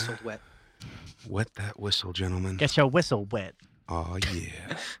whistled wet. Wet that whistle, gentlemen. Get your whistle wet. Oh,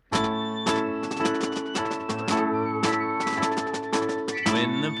 yeah.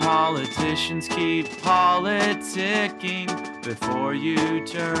 When the politicians keep politicking before you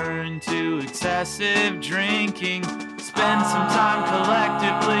turn to excessive drinking, spend some time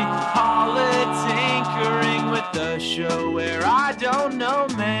collectively politinkering with the show where I don't know,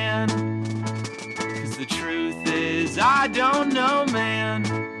 man. 'Cause the truth is, I don't know, man.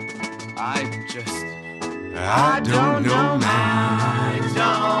 I don't know, man. I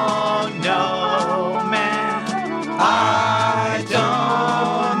don't know, man. I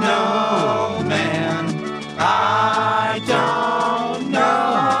don't know, man. I don't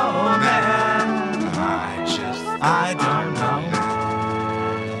know, man. I don't know.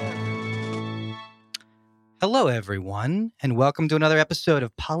 Hello, everyone, and welcome to another episode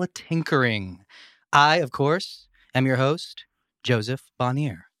of Politinkering. I, of course, am your host, Joseph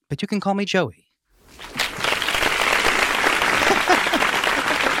Bonnier, but you can call me Joey.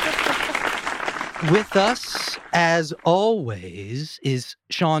 With us, as always, is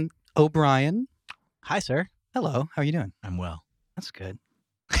Sean O'Brien. Hi, sir. Hello, how are you doing? I'm well. That's good.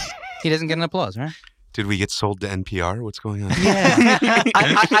 He doesn't get an applause, right? Did we get sold to NPR? What's going on? Yeah.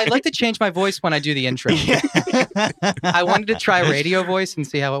 I like to change my voice when I do the intro. I wanted to try radio voice and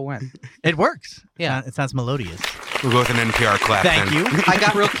see how it went. It works. Yeah. It sounds melodious. We'll go with an NPR clap Thank then. you. I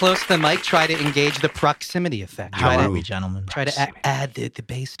got real close to the mic, try to engage the proximity effect. How Try are to, we, gentlemen? try to add the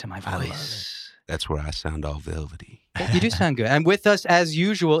bass to my I love voice. That's where I sound all velvety. You do sound good. And with us, as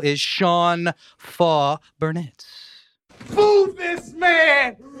usual, is Sean Faw Burnett. Boo this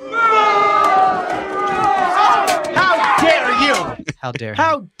man! How dare you? How dare him.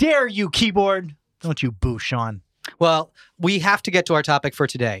 How dare you, keyboard? Don't you boo, Sean. Well, we have to get to our topic for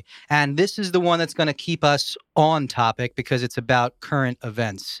today. And this is the one that's going to keep us on topic because it's about current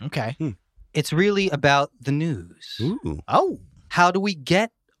events. Okay. It's really about the news. Ooh. Oh. How do we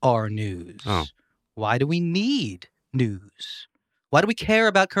get our news? Oh. Why do we need news? Why do we care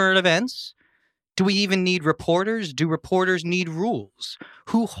about current events? Do we even need reporters? Do reporters need rules?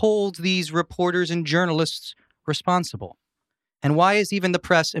 Who holds these reporters and journalists responsible? And why is even the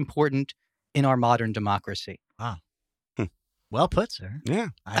press important in our modern democracy? Well put, sir. Yeah.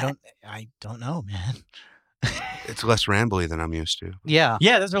 I don't know, man. It's less rambly than I'm used to. Yeah.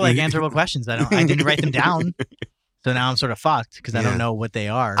 Yeah, those are like answerable questions. I didn't write them down. So now I'm sort of fucked because I don't know what they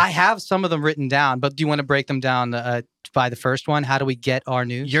are. I have some of them written down, but do you want to break them down by the first one? How do we get our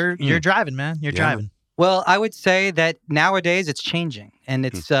news? You're driving, man. You're driving. Well, I would say that nowadays it's changing. And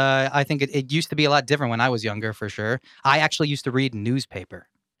it's I think it used to be a lot different when I was younger, for sure. I actually used to read newspaper.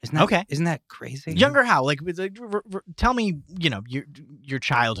 Isn't that crazy? Younger how? Like, tell me, your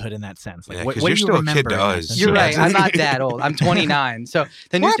childhood in that sense. Like, Yeah, what 'cause do you're you still a remember? kid to in that us. sense? You're Yeah. right. I'm not that old. I'm 29. So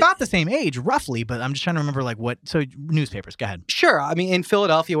the We're news. about the same age, roughly, but I'm just trying to remember, like, what. So, newspapers, go ahead. Sure. I mean, in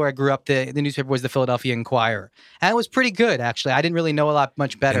Philadelphia, where I grew up, the newspaper was the Philadelphia Inquirer. And it was pretty good, actually. I didn't really know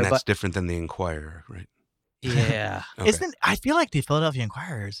much better. And that's But different than the Inquirer, right? yeah, Okay. I feel like the Philadelphia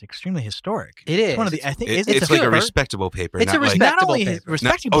Inquirer is extremely historic. it is. It's one of the. I think It's it's like a paper. respectable paper. It's a not like, Not respectable only paper.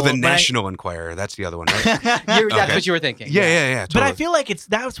 respectable. the but National Inquirer. That's the other one, right? That's Okay. what you were thinking. Yeah. But I Totally. feel like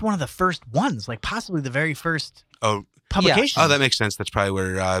that was one of the first ones, like possibly the very first Oh, publication. that makes sense. That's probably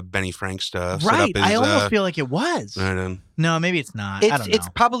where Benny Frank set up right. his... I almost feel like it was. right on. No, maybe it's not. I don't know. It's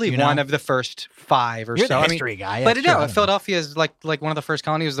probably You know? one of the first 5 or You're so. the I mean, history guy. but That's no, true. I don't know. Philadelphia is like one of the first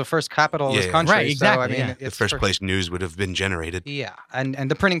colonies, the first capital of this Yeah. country. Right, exactly, So, I mean, yeah. The it's first place news would have been generated. Yeah, and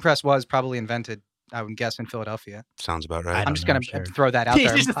the printing press was probably invented, I would guess, in Philadelphia. Sounds about I right. don't I'm just know, going sure. to throw that out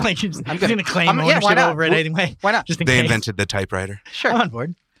there. He's just like, he's I'm going to claim yeah, why ownership not? over it anyway. Why not? Just in They case. invented the typewriter. Sure. I'm on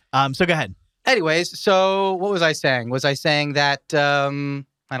board. So go ahead. Anyways, so what was I saying? Was I saying that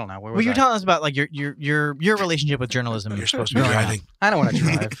I don't know. Where was Well, you're I? telling us about like your relationship with journalism. You're supposed to be growing up. driving. I don't want to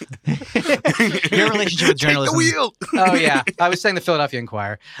drive. Your relationship with journalism. Take the wheel. Oh yeah, I was saying the Philadelphia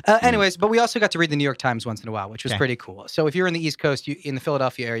Inquirer. Anyways, but we also got to read the New York Times once in a while, which was Okay. pretty cool. So if you're in the East Coast, in the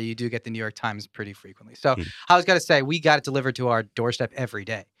Philadelphia area, you do get the New York Times pretty frequently. So I was going to say we got it delivered to our doorstep every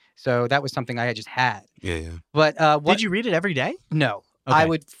day. So that was something I had just had. Yeah. But what? Did you read it every day? No, Okay. I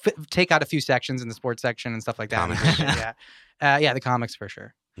would take out a few sections in the sports section and stuff like that. Comics. Yeah, the comics for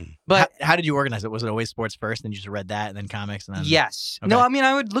sure. Mm. But how did you organize it? Was it always sports first, and you just read that, and then comics, and then yes. Okay. No, I mean,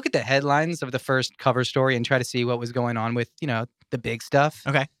 I would look at the headlines of the first cover story and try to see what was going on with, the big stuff.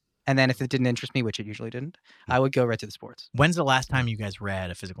 Okay. And then if it didn't interest me, which it usually didn't, I would go right to the sports. When's the last time you guys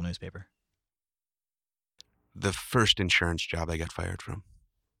read a physical newspaper? The first insurance job I got fired from.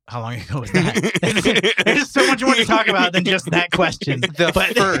 How long ago was that? There's so much more to talk about than just that question. The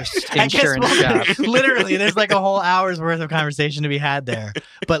But first I guess insurance job. literally, there's like a whole hour's worth of conversation to be had there.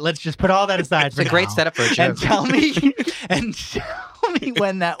 But let's just put all that aside It's for a great now. setup for a And joke. tell me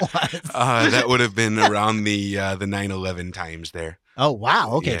when that was. That would have been around the 9/11 times there. Oh,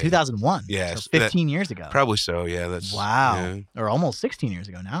 wow. Okay, Yeah. 2001. Yeah, So so that- 15 years ago. Probably so. Yeah, that's Wow. Yeah, Or almost 16 years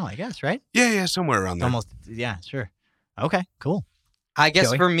ago now, I guess, right? yeah, somewhere around there. Almost. Yeah, sure. Okay, cool. I guess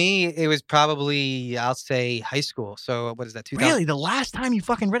Joey? for me, it was probably, I'll say, high school. So what is that? 2000? Really? The last time you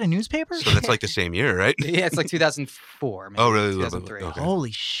fucking read a newspaper? So that's like the same year, right? Yeah, it's like 2004. Maybe, Oh, really? A little bit. 2003. Okay.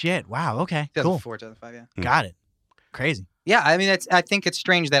 Holy shit. Wow. Okay, cool. 2004, 2005, yeah. Mm. Got it. Crazy. Yeah, I mean, I think it's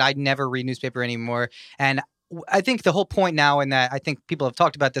strange that I never read newspaper anymore. And I think the whole point now, and that I think people have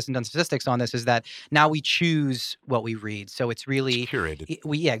talked about this and done statistics on this, is that now we choose what we read. So it's really It's curated.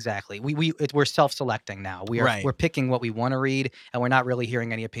 yeah, exactly. We're self-selecting now. Right. We're picking what we want to read, and we're not really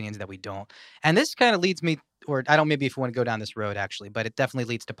hearing any opinions that we don't. And this kind of leads me, or I don't maybe if you want to go down this road actually, but it definitely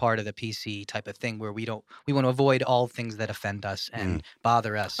leads to part of the PC type of thing where we want to avoid all things that offend us and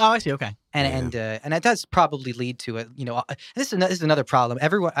bother us. Oh, I see. Okay. And it does probably lead to it. This is another problem.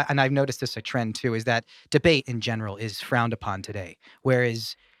 Everyone, and I've noticed this a trend too, is that debate in general is frowned upon today.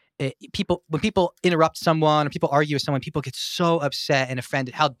 Whereas when people interrupt someone or people argue with someone, people get so upset and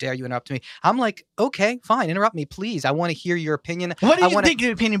offended. How dare you interrupt me? I'm like, okay, fine, interrupt me, please. I want to hear your opinion. What do I you wanna- think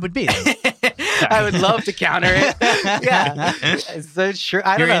the opinion would be? then? I would love to counter it. Yeah, so sure.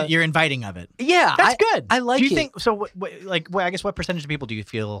 I don't know. You're inviting of it. Yeah, That's good. I like Do you it. think so? I guess what percentage of people do you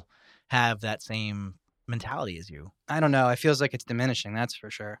feel have that same mentality as you? I don't know. It feels like it's diminishing. That's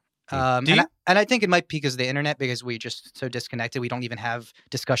for sure. Do And you? I think it might be because of the internet, because we're just so disconnected. We don't even have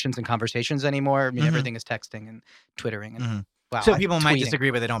discussions and conversations anymore. I mean, Mhm. everything is texting and twittering. And Mhm. wow, So people might tweeting.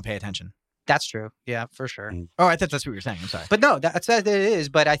 disagree, but they don't pay attention. That's true. Yeah, for sure. Mm. Oh, I thought that's what you were saying. I'm sorry. But no, that's it is.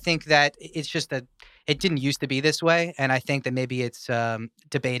 But I think that it's just that it didn't used to be this way, and I think that maybe it's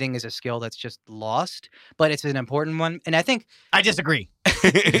debating is a skill that's just lost, but it's an important one. And I think, I disagree.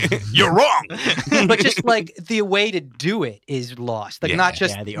 You're wrong. but just like the way to do it is lost. Like Yeah, not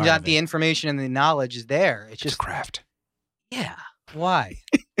just yeah, the art not of the it. information and the knowledge is there. It's It's just a craft. yeah. Why?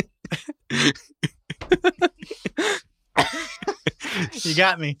 You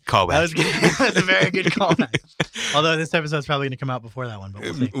got me. Call That back. was good. That was a very good call. Although this episode's probably going to come out before that one, but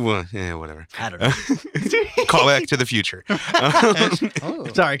we'll see. Well, yeah, whatever. I don't know. Call back to the future. Oh.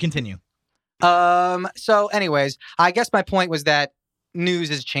 Sorry, continue. So anyways, I guess my point was that news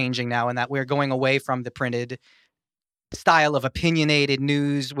is changing now and that we're going away from the printed style of opinionated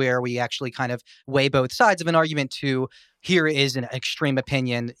news where we actually kind of weigh both sides of an argument to here is an extreme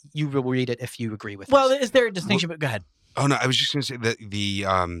opinion. You will read it if you agree with Well, us. is there a distinction? But go ahead. Oh no, I was just going to say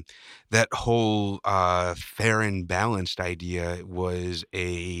that that whole fair and balanced idea was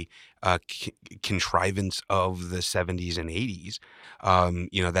a contrivance of the 70s and 80s.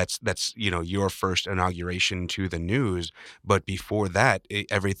 That's your first inauguration to the news, but before that,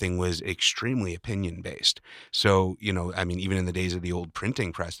 everything was extremely opinion based. So I mean, even in the days of the old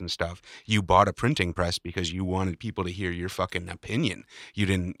printing press and stuff, you bought a printing press because you wanted people to hear your fucking opinion. You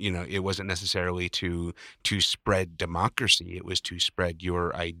didn't, it wasn't necessarily to spread democracy. It was to spread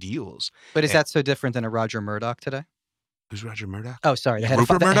your ideals. But is that so different than a Roger Murdoch today? Who's Roger Murdoch? Oh, sorry.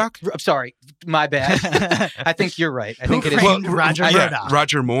 Rupert Murdoch? I'm sorry. My bad. I think you're right. I think it is. framed Roger yeah, Murdoch?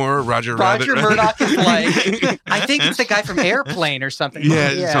 Roger Moore, Roger Roger Rabbit. Murdoch is like, I think it's the guy from Airplane or something.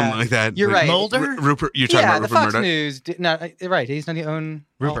 Yeah, something like that. You're right. Mulder? Rupert, you're talking Yeah, about the Rupert Fox Murdoch? News. No, right. He's not the own.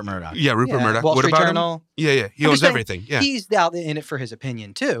 Rupert Murdoch. Yeah, Rupert Murdoch. Wall What Street about Journal. him? Yeah. He I'm owns just saying, everything. Yeah. He's out in it for his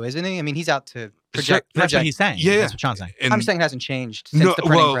opinion too, isn't he? I mean, he's out to So- project. That's what he's saying. Yeah, That's what Sean's saying. And- I'm just saying it hasn't changed since No, the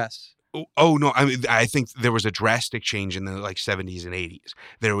printing well, press. Oh no! I mean, I think there was a drastic change in the 70s and 80s.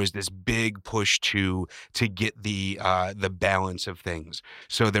 There was this big push to get the balance of things.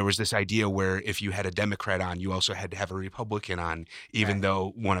 So there was this idea where if you had a Democrat on, you also had to have a Republican on, even Right.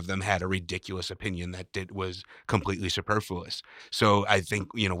 though one of them had a ridiculous opinion that was completely superfluous. So I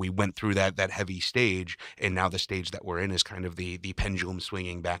think we went through that heavy stage, and now the stage that we're in is kind of the pendulum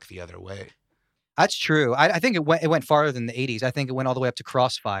swinging back the other way. That's true. I think it went farther than the 80s. I think it went all the way up to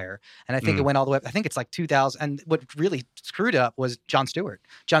Crossfire, and I think it went all the way up. I think it's like 2000. And what really screwed up was Jon Stewart.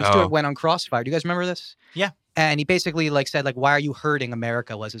 Jon Oh. Stewart went on Crossfire. Do you guys remember this? Yeah. And he basically said why are you hurting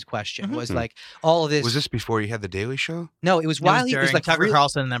America? Was his question. Mhm. Was like all of this. Was this before you had the Daily Show? No, it was It while was he was during like Tucker really-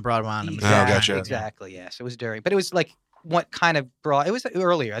 Carlson and then brought him on. Exactly, gotcha. Exactly. Yes, it was during, but it was like what kind of brought. It was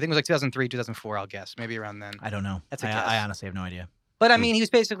earlier. I think it was like 2003, 2004. I'll guess maybe around then. I don't know. That's a I guess. honestly have no idea. But I mean, he was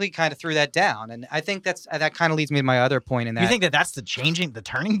basically kind of threw that down, and I think that kind of leads me to my other point in that You think that's the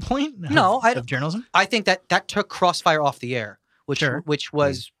turning point? No, of journalism. I think that took Crossfire off the air, which Sure.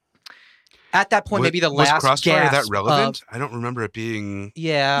 was At that point, maybe the was last Crossfire that gasp relevant? of- I don't remember it being.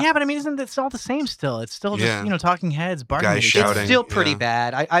 yeah. Yeah, but I mean, isn't it all the same still? It's still just, Yeah. talking heads, barking Guys at each shouting. other. It's still pretty yeah.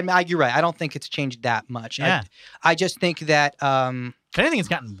 bad. You're right. I don't think it's changed that much. Yeah. I just think that If anything, it's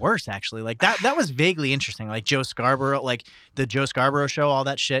gotten worse, actually. Like, that was vaguely interesting. Like, Joe Scarborough, like, the Joe Scarborough show, all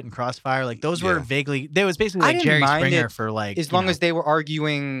that shit, and Crossfire, like, those were Yeah. vaguely... There was basically, I like, didn't Jerry mind Springer it for, like... as long as they were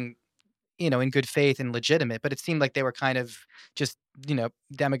arguing, in good faith and legitimate, but it seemed like they were kind of just,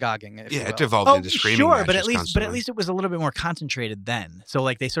 demagoguing. If you Yeah, will. it devolved Oh, into screaming sure, matches but at constantly. least it was a little bit more concentrated then. So,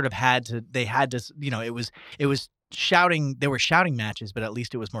 like, they sort of had to, it was shouting, there were shouting matches, but at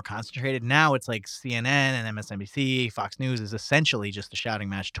least it was more concentrated. Now it's like CNN and MSNBC, Fox News is essentially just a shouting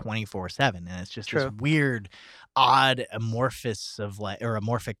match 24/7, and it's just this True. weird, odd amorphous of like, or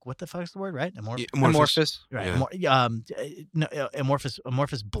amorphic, what the fuck's the word, right? Yeah, Amorphous. Right. Yeah. Amorphous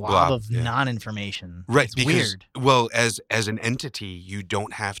blob, Blob, of yeah. non-information. Right, It's because weird. well, as an entity, you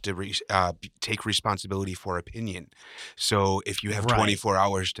don't have to take responsibility for opinion. So if you have Right. 24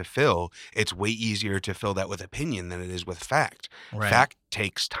 hours to fill, it's way easier to fill that with opinion than it is with fact. Right. Fact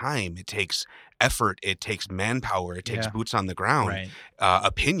takes time, it takes effort, it takes manpower, it takes Yeah. boots on the ground. Right.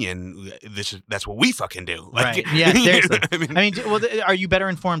 Opinion, that's what we fucking do. Right. Yeah, seriously. I mean, I mean, are you better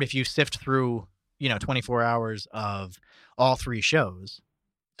informed if you sift through, 24 hours of all three shows,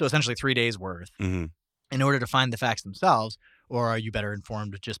 so essentially 3 days worth, mhm. in order to find the facts themselves, or are you better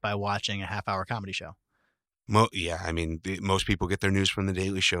informed just by watching a half-hour comedy show? Yeah, I mean, most people get their news from the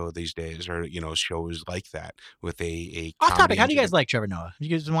Daily Show these days, or shows like that with a Off topic, comedy how do you guys engineer. like Trevor Noah? Have you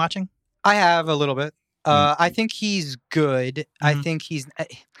guys been watching? I have a little bit. I think he's good. I Mhm. think he's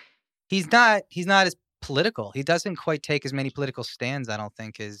not as political. He doesn't quite take as many political stands, I don't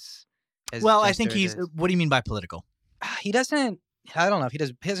think, as Well, I Jon think Stewart he's. is. What do you mean by political? He doesn't. I don't know if he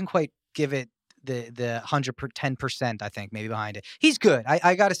doesn't quite give it the 110%. I think maybe behind it. He's good.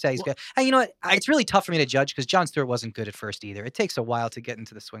 I gotta say he's good. And you know what? It's really tough for me to judge because Jon Stewart wasn't good at first either. It takes a while to get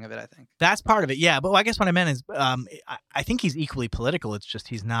into the swing of it. I think. That's part of it, yeah. But I guess what I meant is, I think he's equally political. It's just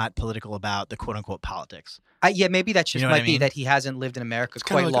he's not political about the quote unquote politics. Yeah, maybe that just know what might I be mean? that he hasn't lived in America It's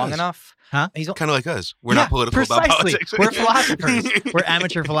kinda quite like long us. enough. Huh? He's Kind of like us. We're Yeah, not political about precisely. politics. We're philosophers. We're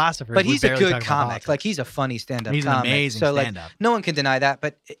amateur philosophers. but We he's a barely good talk about comic. politics. Like he's a funny stand-up He's an comic. amazing so like stand-up. no one can deny that.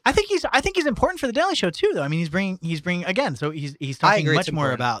 But I think he's important for the Daily Show too, though. I mean, he's bringing again. So he's I talking agree, much it's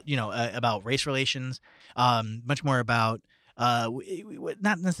more important. about race relations, much more about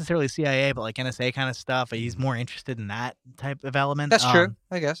not necessarily CIA, but like NSA kind of stuff. He's more interested in that type of element. that's true.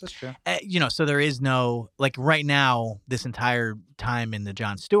 I guess that's true. So there is no, like, right now, this entire time in the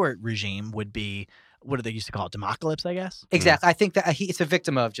Jon Stewart regime would be, what do they used to call it, Democalypse, I guess. Exactly. I think that it's a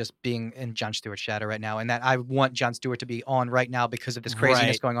victim of just being in Jon Stewart's shadow right now, and that I want Jon Stewart to be on right now because of this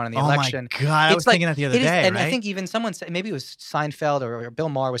craziness Right. going on in the Oh election. my God, I It's was like- thinking that the other It is, day, and right? I think even someone said, maybe it was Seinfeld or Bill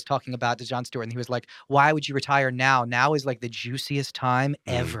Maher was talking about the Jon Stewart, and he was like, "Why would you retire now? Now is like the juiciest time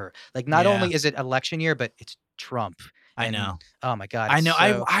ever. Like, not Yeah. only is it election year, but it's Trump. I and- know. Oh my God. I it's know.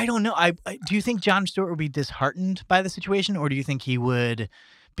 so- I don't know. Do you think Jon Stewart would be disheartened by the situation, or do you think he would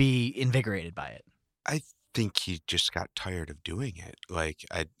be invigorated by it? I think he just got tired of doing it. Like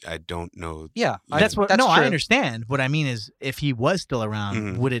I don't know. yeah. That's what. That's no, I true. understand. What I mean is, if he was still around,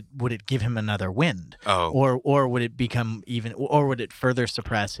 Mhm. would it give him another wind, Oh, or would it become even, or would it further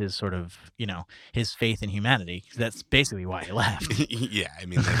suppress his sort of, his faith in humanity? 'Cause that's basically why he left. yeah. I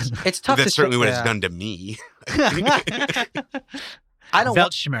mean, that's It's tough that's to certainly say, what yeah. it's done to me. I don't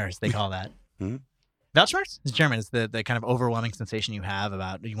want, Weltschmerz, they call that. Hmm? Weltschmerz? It's German. It's the kind of overwhelming sensation you have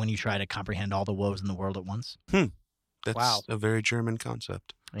about when you try to comprehend all the woes in the world at once. That's Wow. a very German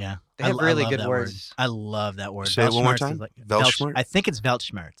concept. Yeah. They have I really love good that words. Word. I love that word. Say it one more Weltschmerz time. is like- Weltschmerz? I think it's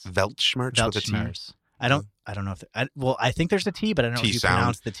Weltschmerz. Weltschmerz with a T. Weltschmerz. I don't know if I think there's a T, but I don't know T if you sound.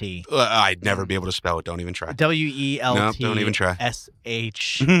 pronounce the T. I'd never be able to spell it. Don't even try. WELT Nope, don't even try.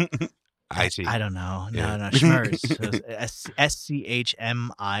 SH. IT. I don't know. Yeah. No, Schmerz.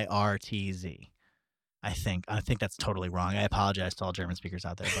 SCHMIRTZ. I think that's totally wrong. I apologize to all German speakers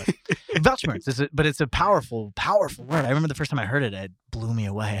out there, but Weltschmerz. But it's a powerful, powerful word. I remember the first time I heard it, it blew me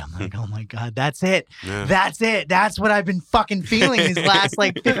away. I'm like, oh my God, that's it. Yeah. That's it. That's what I've been fucking feeling these last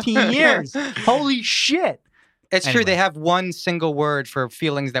like 15 years. Holy shit. It's true. Anyway. They have one single word for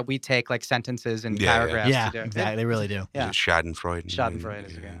feelings that we take like sentences and Yeah, yeah. paragraphs. Yeah, to do. exactly. They really do. Yeah. Schadenfreude. Schadenfreude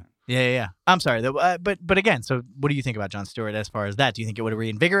is Yeah. Yeah. I'm sorry, though, but again, so what do you think about Jon Stewart as far as that? Do you think it would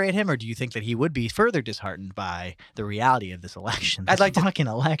reinvigorate him, or do you think that he would be further disheartened by the reality of this election? I'd This like to- fucking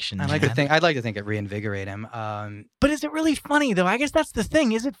election. I'd like man. to think it reinvigorate him. But is it really funny though? I guess that's the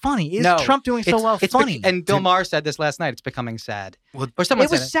thing. Is it funny? Is No, Trump doing so well it's funny? and Bill Maher said this last night. It's becoming sad. Well, Or someone It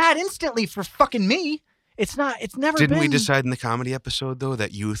said was sad instantly for fucking me. It's not. It's never Didn't been. we decide in the comedy episode, though,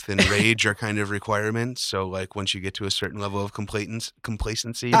 that youth and rage are kind of requirements? So, like, once you get to a certain level of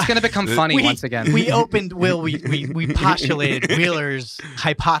complacency, It's going to become funny once again. We opened. We postulated Wheeler's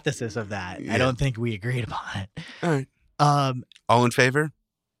hypothesis of that. Yeah. I don't think we agreed upon it. all right. All in favor?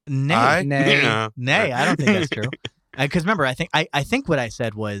 Nay. Aye? Nay. Yeah. Nay, I don't think that's true. Because remember, I think what I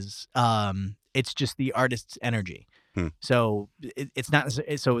said was it's just the artist's energy. So it's not.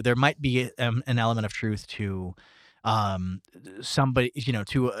 So there might be an element of truth to somebody,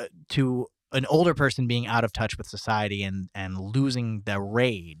 to an older person being out of touch with society and losing their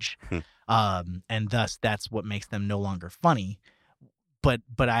rage, and thus that's what makes them no longer funny. But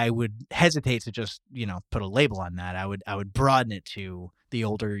I would hesitate to just put a label on that. I would broaden it to the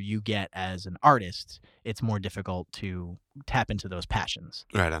older you get as an artist, it's more difficult to tap into those passions.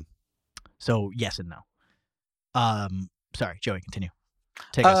 Right on. So yes and no. Sorry, Joey, continue.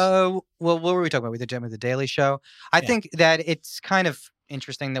 Take us. Well, what were we talking about with the Daily Show? I think that it's kind of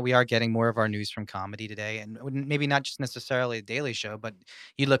interesting that we are getting more of our news from comedy today, and maybe not just necessarily the Daily Show, but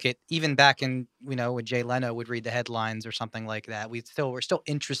you look at even back in when Jay Leno would read the headlines or something like that. We're still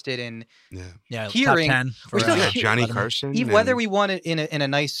interested in hearing. Top 10 we're still Johnny Letterman. Carson. even whether we want it in a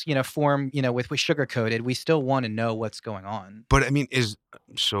nice form with sugar coated. We still want to know what's going on. But I mean, does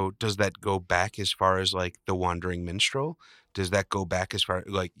that go back as far as like the Wandering Minstrel? Does that go back as far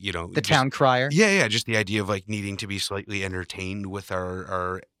like The town crier. Yeah, just the idea of like needing to be slightly entertained with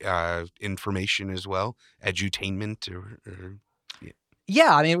our information as well, edutainment or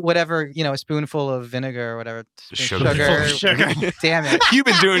Yeah, I mean, whatever, a spoonful of vinegar or whatever. Sugar. Sugar. Damn it. You've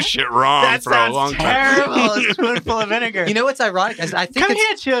been doing shit wrong That for a sounds long time. terrible. A spoonful of vinegar. You know what's ironic? Is I think Come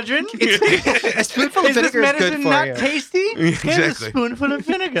here, children. a spoonful of Is this vinegar is good medicine for not you. tasty? Here's a Exactly. spoonful of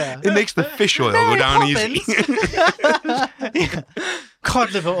vinegar. It makes the fish oil Mary go down easy. Poppins.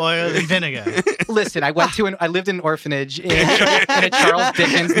 Cod liver oil and vinegar. Listen, I lived in an orphanage in a Charles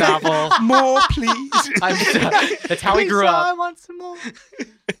Dickens novel. More, please. That's how we grew I up. want some more.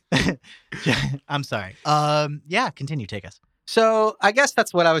 I'm sorry. Yeah, continue. Take us. So I guess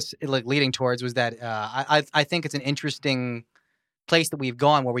that's what I was leading towards was that I think it's an interesting place that we've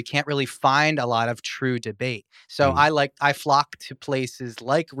gone where we can't really find a lot of true debate. So I flock to places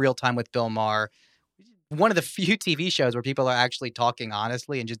like Real Time with Bill Maher, one of the few TV shows where people are actually talking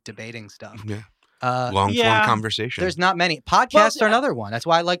honestly and just debating stuff. Yeah. Uh, Long yeah. form conversation. There's not many. Podcasts are another one. That's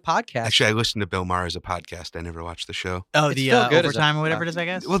why I like podcasts. Actually, I listened to Bill Maher as a podcast. I never watched the show. Oh, It's the still good as a- overtime or whatever it is, I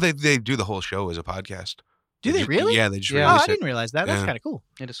guess. Well, they do the whole show as a podcast. Do they really? Yeah, they just Yeah. Oh, release I it. didn't realize that. That's Yeah. kind of cool.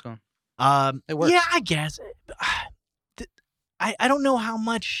 It is cool. It works. Yeah, I guess. I don't know how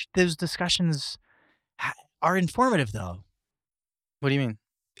much those discussions are informative, though. What do you mean?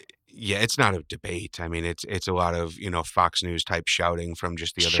 Yeah, it's not a debate. I mean, it's a lot of Fox News type shouting from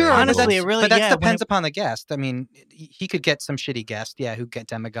just the other. Sure, angles. honestly, it really- but that yeah, when depends upon the guest. I mean, he could get some shitty guests, who get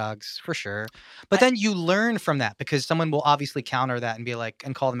demagogues for sure. But then you learn from that because someone will obviously counter that and be like,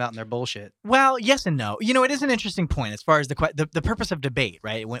 and call them out in their bullshit. Well, yes and no. It is an interesting point as far as the purpose of debate,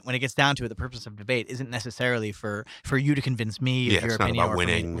 right? When it gets down to it, the purpose of debate isn't necessarily for you to convince me Yeah, of your it's not opinion about or for me.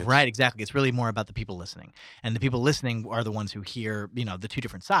 winning. It's- Right, exactly. It's really more about the people listening, and the people listening are the ones who hear, the two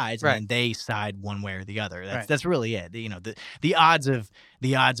different sides, Right. and then they side one way or the other. Right. That's really it. The odds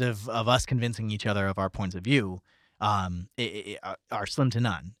of us convincing each other of our points of view are slim to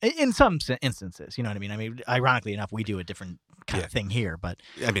none in some instances. You know what I mean? I mean, ironically enough, we do a different kind of thing here, but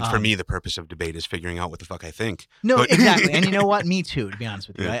I mean, for me, the purpose of debate is figuring out what the fuck I think. no, But- exactly. And you know what? Me too. To be honest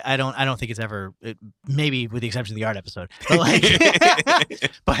with you, Yeah. I don't think it's ever. Maybe with the exception of the art episode, but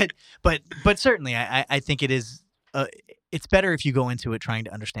like, but certainly, I think it is. It's better if you go into it trying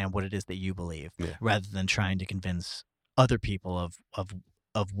to understand what it is that you believe, Yeah. rather than trying to convince other people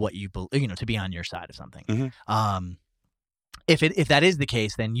of what you believe. To be on your side of something. Mhm. If that is the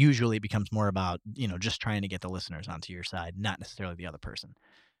case, then usually it becomes more about just trying to get the listeners onto your side, not necessarily the other person.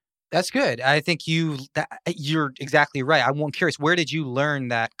 That's good. I think you're exactly right. I'm curious. Where did you learn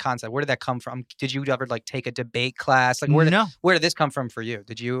that concept? Where did that come from? Did you ever take a debate class? Like No. where did this come from for you?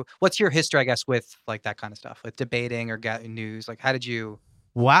 What's your history, I guess, with like that kind of stuff, with debating or news? Like, how did you?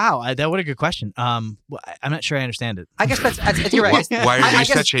 Wow, what a good question. I'm not sure I understand it. I guess that's you're right. Why are I you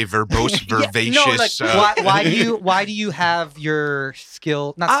guess- such a verbose, vivacious? Why do you have your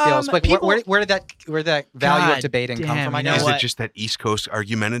skill? Not skills. Like where did that value God of debating come damn, from? I you know know is what? it just that East Coast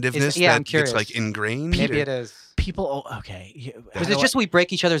argumentativeness Yeah, I'm that curious. gets like ingrained? maybe it is. People, okay. Was it just we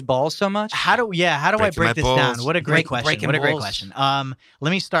break each other's balls so much? How do I Breaking break my this balls. down? What a great question. breaking What a great balls. question.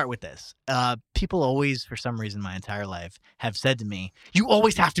 Let me start with this. People always, for some reason, my entire life, have said to me, "You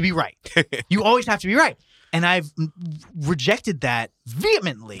always have to be right. You always have to be right." And I've rejected that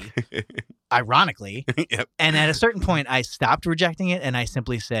vehemently ironically. Yep. And at a certain point, I stopped rejecting it and I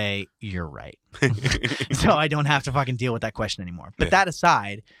simply say, you're right. So I don't have to fucking deal with that question anymore. But Yeah. that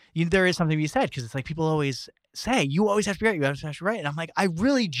aside, there is something to be said because it's like people always say, you always have to be right. You always have to be right. And I'm like, I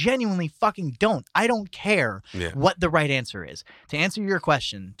really genuinely fucking don't. I don't care Yeah. what the right answer is. To answer your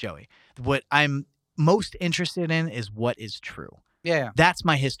question, Joey, what I'm most interested in is what is true. Yeah. That's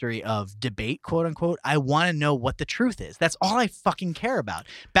my history of debate, quote unquote. I want to know what the truth is. That's all I fucking care about.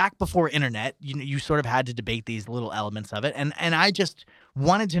 Back before internet, you sort of had to debate these little elements of it. And I just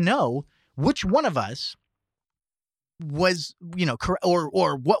wanted to know which one of us was,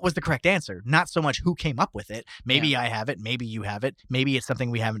 or what was the correct answer. Not so much who came up with it. Maybe I have it. Maybe you have it. Maybe it's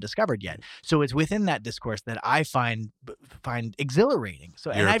something we haven't discovered yet. So it's within that discourse that I find exhilarating.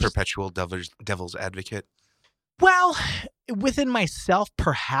 So You're and a perpetual devil's advocate. Well, within myself,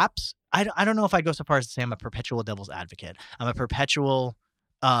 perhaps. I don't know if I'd go so far as to say I'm a perpetual devil's advocate. I'm a perpetual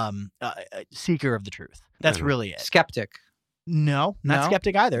seeker of the truth. That's Mhm. really it. Skeptic. No, not No?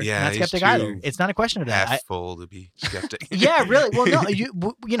 skeptic either. Yeah, not he's skeptic either. too It's not a question of that. Half full to be skeptic. Yeah, really. Well,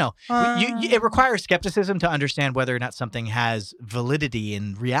 no, it requires skepticism to understand whether or not something has validity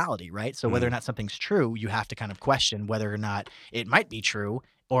in reality, right? So whether or not something's true, you have to kind of question whether or not it might be true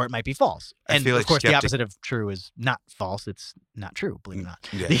or it might be false. I And feel of like course, the skeptic- opposite of true is not false. It's not true, believe it or not.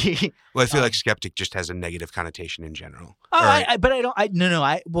 Yeah. Well, I feel like Um, skeptic just has a negative connotation in general,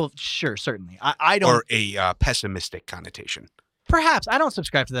 Well, sure, certainly. I don't. or a pessimistic connotation. Perhaps I don't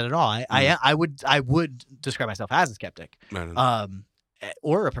subscribe to that at all. I would describe myself as a skeptic, I don't know.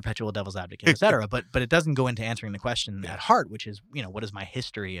 or a perpetual devil's advocate, etc. but it doesn't go into answering the question Yeah. at heart, which is what is my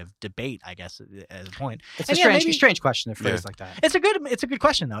history of debate? I guess as a point. It's And a yeah, strange, maybe- strange question to phrase Yeah. like that. It's a good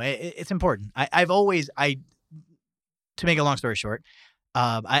question though. It's important. To make a long story short,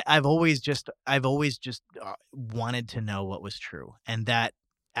 I've always just wanted to know what was true, and that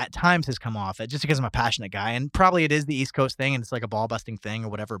at times has come off just because I'm a passionate guy, and probably it is the East Coast thing, and it's like a ball busting thing or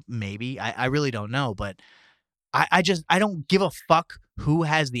whatever. Maybe I really don't know, but I don't give a fuck who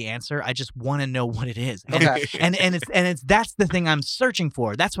has the answer. I just want to know what it is. And, Okay. and it's that's the thing I'm searching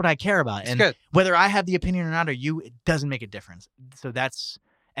for. That's what I care about. It's And good. whether I have the opinion or not, or you, it doesn't make a difference. So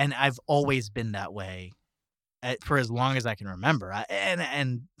and I've always been that way for as long as I can remember.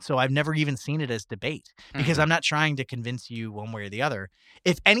 And so I've never even seen it as debate because I'm not trying to convince you one way or the other.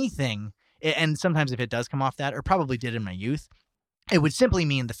 If anything, and sometimes if it does come off that, or probably did in my youth, it would simply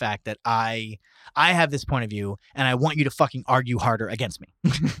mean the fact that I have this point of view and I want you to fucking argue harder against me.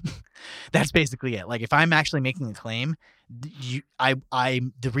 That's basically it. Like if I'm actually making a claim,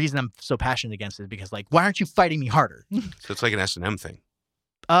 the reason I'm so passionate against it is because like, why aren't you fighting me harder? So it's like an S&M thing.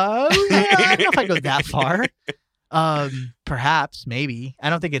 Yeah, I don't know if I go that far. Perhaps, maybe. I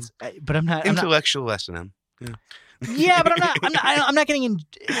don't think it's, but I'm not. Intellectual S&M. Yeah, but I'm not getting. I No,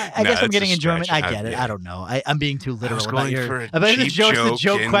 guess I'm it's a getting enjoyment. stretch. I get it. I don't know. I'm being too literal was about going your. for a About the cheap joke, the joke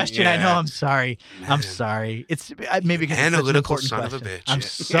joke and- question. I know. yeah. I'm sorry. I'm Man. sorry. It's maybe because it's such an Analytical important son of a question. bitch. I'm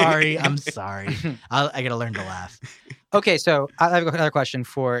sorry. I'm sorry. I gotta learn to laugh. Okay, so I have another question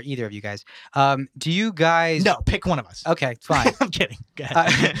for either of you guys. Do you guys? No, pick one of us. Okay, fine. I'm kidding. Go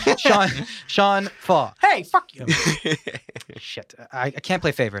ahead. Sean Fall. Hey, fuck you. Shit, I can't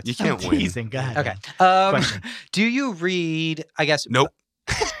play favorites. You I'm can't win. teasing. Go ahead. Okay. Question. Do you read? I guess. Nope.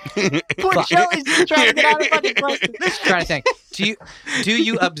 Poor Joey's just trying to get out of fucking question. Trying to think. Do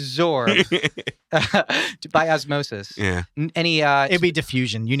you absorb by osmosis? Yeah. Any? It'd be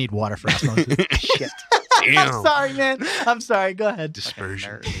diffusion. You need water for osmosis. Shit. I'm Damn. sorry, man. I'm sorry. Go ahead.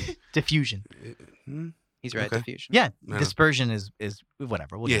 Dispersion. Diffusion. Hmm? He's right. Okay. Diffusion. Yeah, No. dispersion is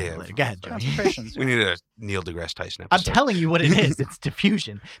whatever. We'll get Yeah, it later. Go ahead, Joey. Concentrations. We need a Neil deGrasse Tyson I'm episode. telling you what it is. It's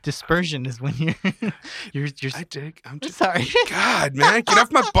diffusion. Dispersion is when you're I'm just sorry. God, man, get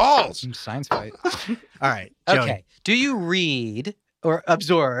off my balls. Some science fight. All right. Joey. Okay. Do you read or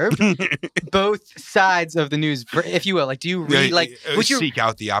absorb both sides of the news, if you will? Like, do you read? Like, would you seek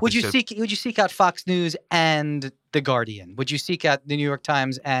out the opposite? Would you seek out Fox News and The Guardian? Would you seek out the New York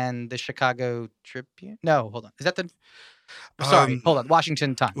Times and the Chicago Tribune? No, hold on. Is that the? Sorry, hold on.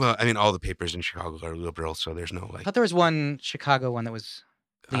 Washington Times. Well, I mean, all the papers in Chicago are liberal, so there's no I like. thought there was one Chicago one that was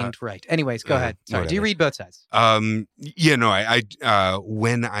leaned right. Anyways, go ahead. Sorry. Do you whatever. read both sides? Yeah, no, I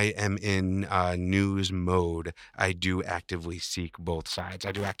when I am in news mode, I do actively seek both sides.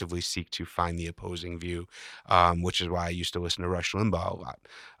 I do actively seek to find the opposing view, which is why I used to listen to Rush Limbaugh a lot.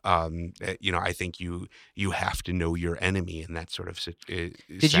 I think you have to know your enemy in that sort of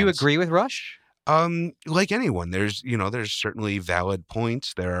Did you agree with Rush? Like anyone, there's certainly valid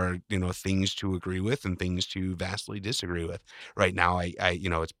points. There are, things to agree with and things to vastly disagree with. Right now,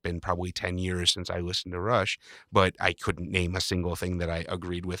 it's been probably 10 years since I listened to Rush, but I couldn't name a single thing that I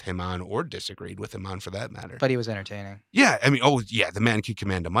agreed with him on or disagreed with him on for that matter. But he was entertaining. Yeah, I mean, the man could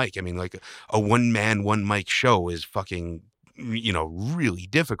command a mic. I mean, like a one-man, one-mic show is fucking, really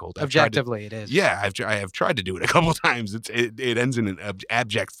difficult. Objectively, it is. Yeah, I have tried to do it a couple times. It ends in an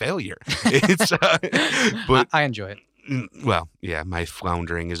abject failure. It's but I enjoy it. Well, yeah, my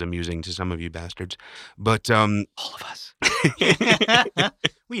floundering is amusing to some of you bastards, but All of us.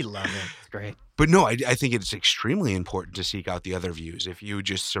 We love it. It's great. But no, I think it's extremely important to seek out the other views. If you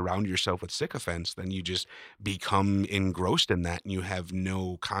just surround yourself with sycophants, then you just become engrossed in that and you have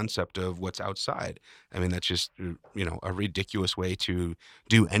no concept of what's outside. I mean, that's just, a ridiculous way to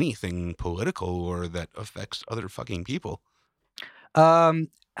do anything political or that affects other fucking people.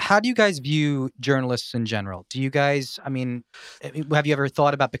 How do you guys view journalists in general? Do you guys, have you ever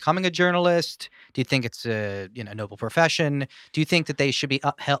thought about becoming a journalist? Do you think it's a noble profession? Do you think that they should be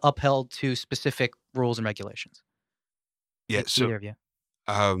upheld to specific rules and regulations? Yeah. So, either of you.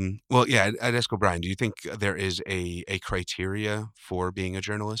 I'd ask O'Brien, do you think there is a criteria for being a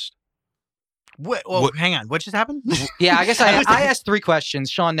journalist? Hang on. What just happened? Yeah, I guess I asked 3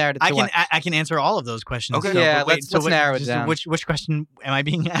 questions. Sean narrowed it to I can answer all of those questions. Okay. Yeah, let's narrow it down. Which question am I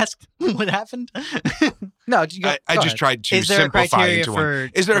being asked? What happened? No, I just tried to simplify into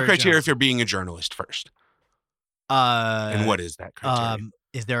one. Is there a criteria if you're being a journalist first? And what is that criteria?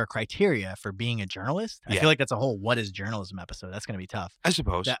 Is there a criteria for being a journalist? I feel like that's a whole "What is journalism" episode. That's going to be tough. I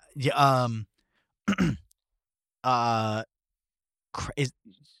suppose.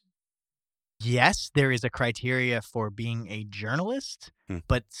 Yes, there is a criteria for being a journalist,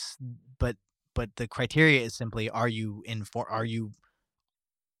 but the criteria is simply: are you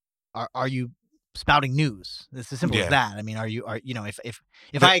spouting news? It's as simple as that. I mean,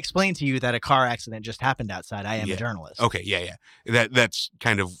 if I explain to you that a car accident just happened outside, I am a journalist. Okay, yeah. That's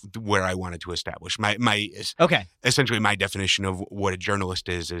kind of where I wanted to establish okay. Essentially, my definition of what a journalist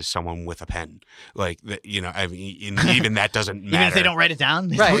is someone with a pen. Like even that doesn't matter. Even if they don't write it down,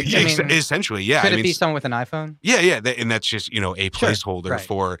 right? Essentially, yeah. Could it be someone with an iPhone? Yeah, and that's just a placeholder right.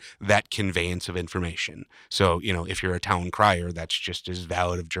 for that conveyance of information. So if you're a town crier, that's just as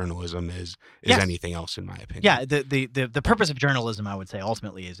valid of journalism as anything else, in my opinion. Yeah, the purpose of journalism, I would say,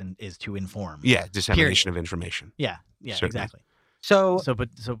 ultimately is to inform. Yeah, dissemination of information. Yeah, Certainly. Exactly. So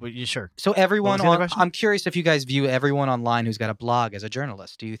you sure? So everyone I'm curious if you guys view everyone online who's got a blog as a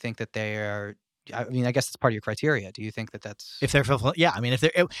journalist. Do you think that they are? I mean, I guess it's part of your criteria. Do you think that that's if they're yeah? I mean, if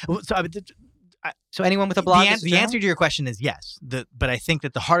they're so anyone with a blog. The answer to your question is yes. But I think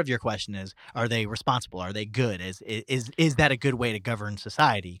that the heart of your question is: are they responsible? Are they good? Is that a good way to govern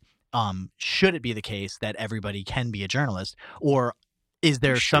society? Should it be the case that everybody can be a journalist, or is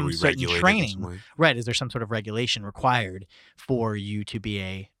there some certain training? Right? Is there some sort of regulation required for you to be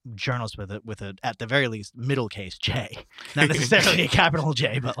a journalist with a at the very least middle case J, not necessarily a capital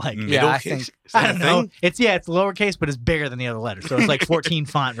J, but like I think I don't know. It's lowercase, but it's bigger than the other letters, so it's like 14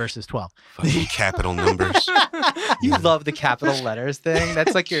 font versus 12. Fucking capital numbers. You love the capital letters thing.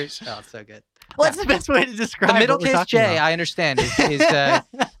 That's like your. Oh, it's so good. What's the best way to describe the middle case J? About? I understand. Is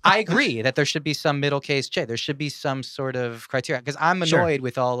I agree that there should be some middle case J. There should be some sort of criteria because I'm annoyed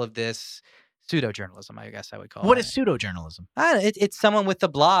with all of this pseudo journalism. I guess I would call it. What is pseudo journalism? It's someone with a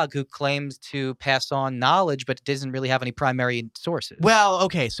blog who claims to pass on knowledge, but doesn't really have any primary sources. Well,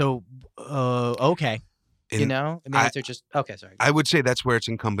 okay, so okay. They're just okay. Sorry. I would say that's where it's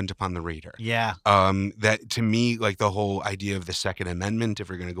incumbent upon the reader. Yeah. That to me, like the whole idea of the Second Amendment, if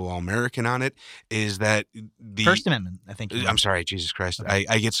we're going to go all American on it, is that the First Amendment. I think. I'm sorry, Jesus Christ. Okay.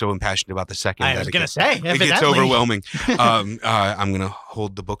 I get so impassioned about the second. I was going to say it gets overwhelming. I'm going to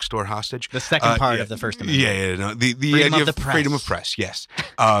hold the bookstore hostage. The second part of the First Amendment. Yeah. No, the freedom idea of the press. Freedom of press. Yes.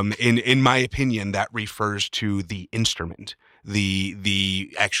 In my opinion, that refers to the instrument,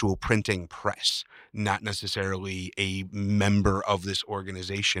 the actual printing press. Not necessarily a member of this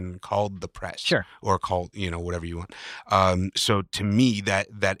organization called the press, sure, or called whatever you want. So to me,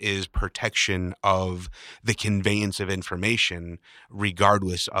 that is protection of the conveyance of information,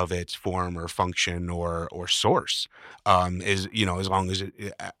 regardless of its form or function or source. As long as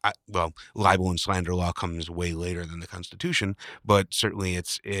libel and slander law comes way later than the Constitution, but certainly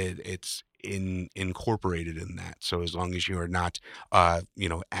it's incorporated in that. So as long as you are not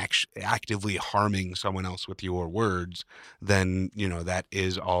actively harming someone else with your words, then that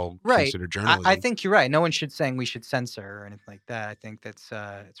is all considered journalism. I think you're right. No one should saying we should censor or anything like that. I think that's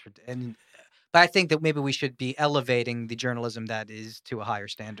But I think that maybe we should be elevating the journalism that is to a higher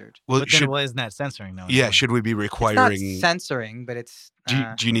standard. Well, But then, isn't that censoring though? yeah, should we be It's requiring? not censoring, but it's. Do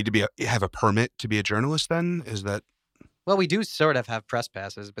you need to have a permit to be a journalist? Then is that? Well, we do sort of have press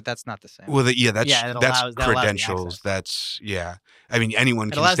passes, but that's not the same. Well, that that's allows the credentials. access. That's I mean, anyone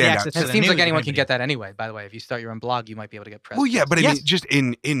It can allows the stand access out. to And it the seems like news anyone and can get that anyway. By the way, if you start your own blog, you might be able to get press. Well, yeah, but I Yes. mean, just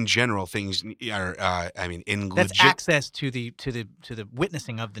in general, things are. I mean, in That's legit. access to the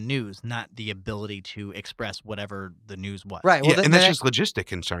witnessing of the news, not the ability to express whatever the news was. Right. Well, Yeah, and that's just logistic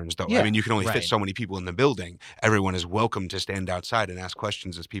concerns, though. Yeah. I mean, you can only Right. fit so many people in the building. Everyone is welcome to stand outside and ask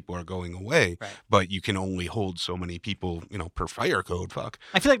questions as people are going away, Right. but you can only hold so many people, per fire code. Fuck.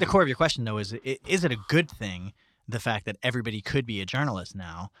 I feel like the core of your question, though, is it a good thing, the fact that everybody could be a journalist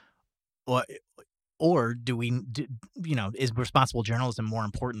now, or is responsible journalism more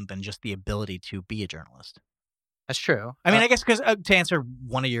important than just the ability to be a journalist? That's true. I mean, I guess because to answer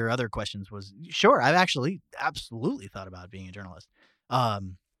one of your other questions was, sure, I've actually absolutely thought about being a journalist.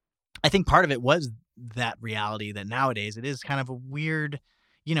 I think part of it was that reality that nowadays it is kind of a weird,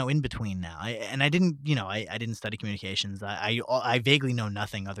 in between now. I didn't, I didn't study communications. I vaguely know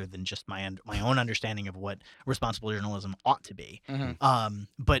nothing other than just my own understanding of what responsible journalism ought to be. Mhm.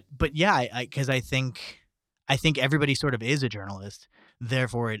 But yeah, because I think everybody sort of is a journalist.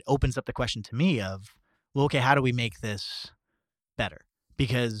 Therefore, it opens up the question to me of, well, okay, how do we make this better?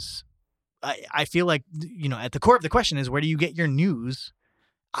 Because I feel like, at the core of the question is, where do you get your news?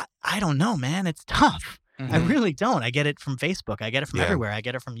 I don't know, man. It's tough. I Mhm. really don't. I get it from Facebook. I get it from Yeah. everywhere. I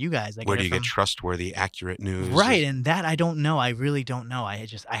get it from you guys. Where do you get trustworthy, accurate news? Right, and that I don't know. I really don't know. I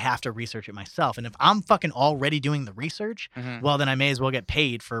have to research it myself. And if I'm fucking already doing the research, Mhm. well, then I may as well get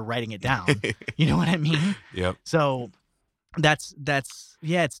paid for writing it down. You know what I mean? Yep. So that's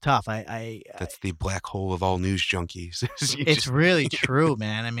yeah, it's tough. That's the black hole of all news junkies. It's really true,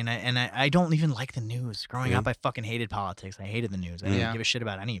 man. I mean, I don't even like the news. Growing Yeah. up, I fucking hated politics. I hated the news. I didn't Yeah. give a shit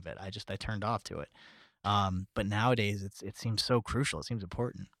about any of it. I turned off to it. But nowadays, it seems so crucial. It seems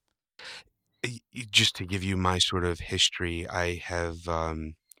important. Just to give you my sort of history, I have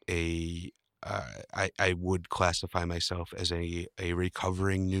I would classify myself as a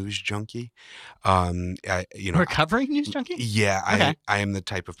recovering news junkie. Recovering news junkie? Yeah, Okay. I am the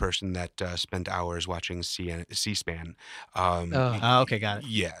type of person that spent hours watching C-SPAN. Oh. Okay, got it.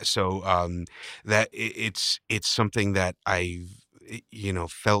 Yeah, so that it's something that I've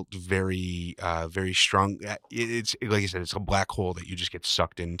felt very very strong. It's like I said, it's a black hole that you just get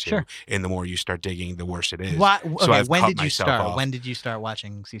sucked into, Sure. and the more you start digging, the worse it is. Why, So I've when cut did you myself start? off. When did you start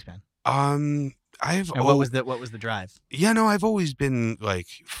watching C-SPAN? I've And what was the drive? Yeah, no, I've always been like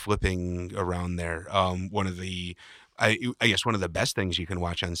flipping around there. One of the I guess one of the best things you can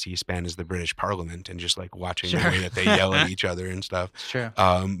watch on C-SPAN is the British Parliament and just like watching the Sure. way that they yell at each other and stuff. It's true.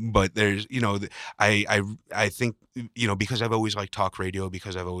 But there's, I think, because I've always liked talk radio,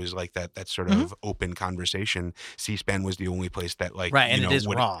 because I've always liked that sort of open conversation, C-SPAN was the only place that like, Right, and it is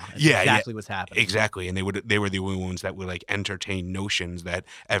would, raw. It's yeah, exactly what's happening. exactly. And they were the only ones that would like entertain notions that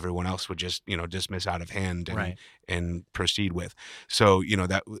everyone else would just, dismiss out of hand and, Right. and proceed with. So,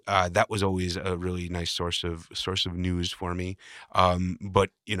 that was always a really nice source of news for me. But,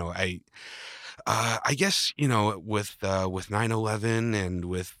 I guess, with 9/11 and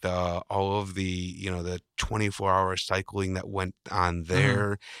with all of the 24-hour cycling that went on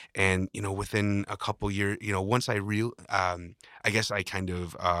there, and within a couple years, once I guess I kind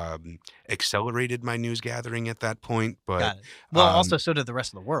of accelerated my news gathering at that point. But Got it. Well, um, also so did the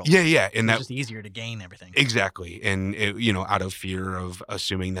rest of the world. yeah, and It's that just easier to gain everything. exactly, and out of fear of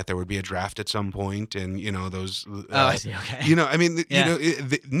assuming that there would be a draft at some point, and those. Oh, I see. Okay. I mean, Yeah.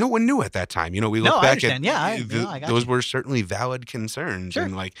 no one knew at that time. We look No, I back understand. at Yeah, I got those you. were certainly valid concerns, Sure.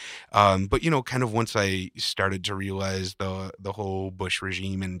 and like, but kind of once I started to realize the whole Bush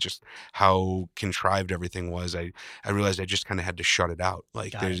regime and just how contrived everything was, I realized I just kind of had to shut it out.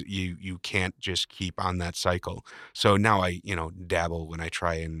 Like, Got there's you can't just keep on that cycle. So now I dabble when I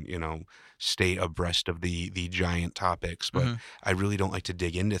try and stay abreast of the giant topics, but Mhm. I really don't like to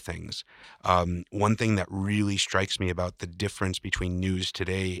dig into things. One thing that really strikes me about the difference between news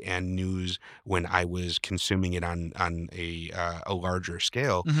today and news when I was consuming it on a larger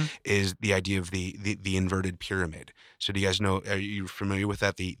scale Mhm. is the idea of the inverted pyramid. So do you guys know? Are you familiar with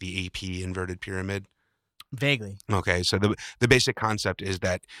that? The AP inverted pyramid? Vaguely. Okay, so the basic concept is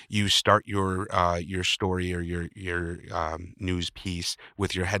that you start your story or your news piece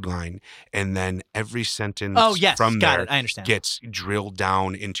with your headline, and then every sentence Oh, yes. from Got there it. I understand. gets drilled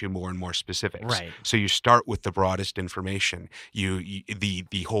down into more and more specifics. Right. So you start with the broadest information.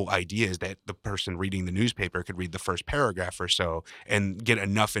 The whole idea is that the person reading the newspaper could read the first paragraph or so and get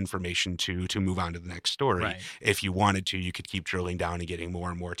enough information to move on to the next story. Right. If you wanted to, you could keep drilling down and getting more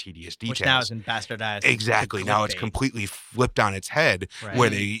and more tedious details. Which now has been bastardized. into Exactly. Now it's clickbait. completely flipped on its head, Right. where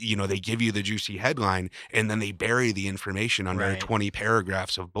they give you the juicy headline and then they bury the information under Right. 20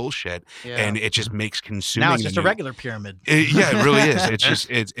 paragraphs of bullshit, Yeah. and it just makes consuming. Now it's just the a news- regular pyramid. Yeah, it really is. It's just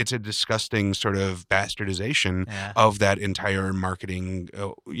it's a disgusting sort of bastardization Yeah. of that entire marketing,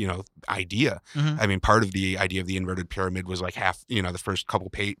 idea. Mhm. I mean, part of the idea of the inverted pyramid was like half, the first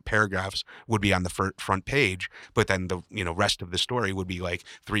couple paragraphs would be on the front page, but then the rest of the story would be like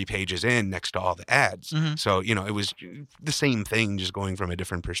 3 pages in next to all the ads. Mhm. So it was the same thing, just going from a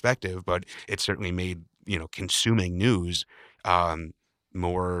different perspective, but it certainly made consuming news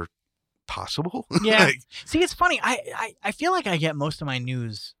more possible. Yeah. Like, See, it's funny. I feel like I get most of my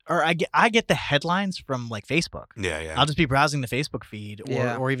news, or I get the headlines from like Facebook. yeah. I'll just be browsing the Facebook feed,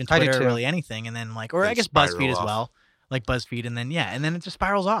 Yeah, or even I do Twitter, or too. really anything, and then or I Then guess spiral BuzzFeed as off. well, like BuzzFeed, and then it just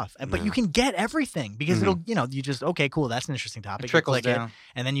spirals off. But Yeah. you can get everything because Mhm. it'll you just okay, cool, that's an interesting topic. It You trickles click it, down.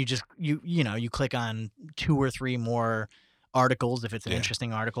 and then you just you click on 2 or 3 more articles if it's an Yeah.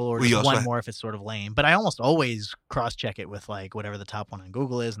 interesting article, or Well, you just also one more if it's sort of lame. But I almost always cross check it with like whatever the top one on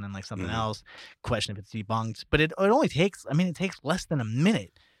Google is, and then like something Mhm. else, question if it's debunked. But it only takes it takes less than a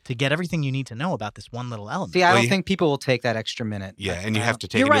minute to get everything you need to know about this one little element. See, I Well, don't you- think people will take that extra minute. Yeah, Like, and you I have don't- to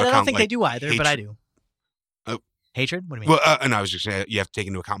take You're into right. I account don't think they like, do either, but I hatred- do. Oh. Hatred? What do you mean? Well, and I was just saying, you have to take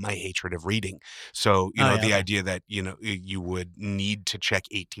into account my hatred of reading. So, Oh, yeah, the okay. idea that, you would need to check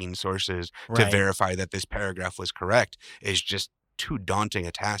 18 sources to Right. verify that this paragraph was correct is just too daunting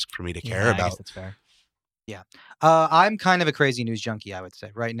a task for me to care I guess about. that's fair. I'm kind of a crazy news junkie, I would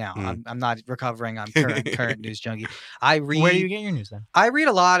say, right now. Mm. I'm not recovering. I'm current news junkie. I read. Where do you get your news then? I read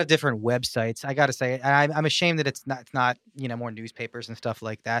a lot of different websites. I got to say, and I'm ashamed that it's not more newspapers and stuff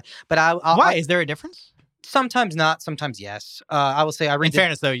like that. But Why? Is there a difference? sometimes not, sometimes yes. I will say I read. In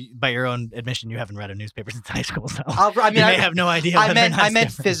fairness, though, by your own admission, you haven't read a newspaper since high school, so I you mean, may have no idea. I whether or meant not it's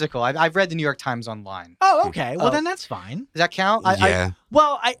different. physical. I've read the New York Times online. Oh, okay. Well, Oh. then that's fine. Does that count? Yeah.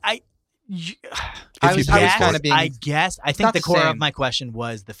 Well, I I you was pay for kind it. of being. I guess. I think not the the core of same. my question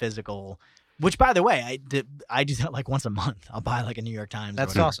was the physical, which, by the way, I do that like once a month. I'll buy like a New York Times. or That's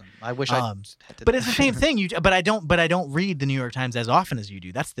whatever. awesome. I wish I. Um, did But that. it's the same thing. But I don't read the New York Times as often as you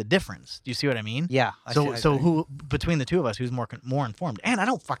do. That's the difference. Do you see what I mean? Yeah. So who between the two of us, who's more informed? And I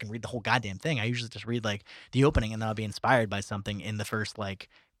don't fucking read the whole goddamn thing. I usually just read like the opening, and then I'll be inspired by something in the first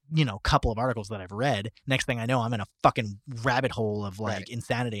couple of articles that I've read. Next thing I know, I'm in a fucking rabbit hole of like Right.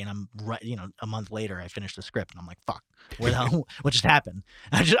 insanity, and I'm a month later I finished the script, and I'm like, fuck, where the hell, what just happened?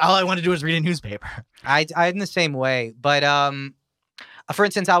 All I want to do is read a newspaper. I'm in the same way, but for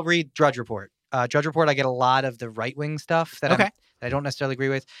instance, I'll read Drudge Report. Drudge Report, I get a lot of the right wing stuff that Okay. that I don't necessarily agree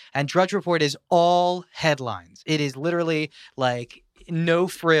with, and Drudge Report is all headlines. It is literally like no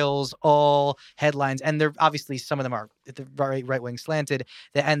frills, all headlines, and they're obviously some of them are at the right wing slanted,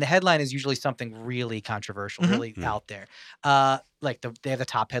 and the headline is usually something really controversial, Mhm. really Mhm. out there. Like they have the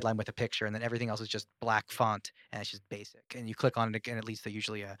top headline with a picture, and then everything else is just black font, and it's just basic. And you click on it, and it leads to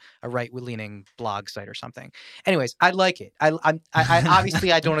usually a right-leaning blog site or something. Anyways, I like it. I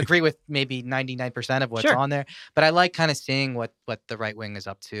obviously I don't agree with maybe 99% of what's Sure. on there, but I like kind of seeing what the right wing is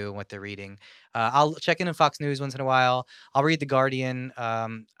up to and what they're reading. I'll check in on Fox News once in a while. I'll read The Guardian.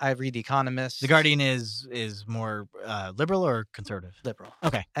 I read The Economist. The Guardian is more liberal or conservative? Liberal.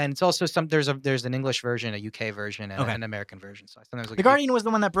 Okay. And it's also there's an English version, a UK version, and Okay. an American version. So I sometimes look The at Guardian was the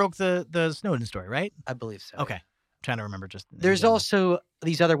one that broke the Snowden story, right? I believe so. Okay. Trying to remember just. There's also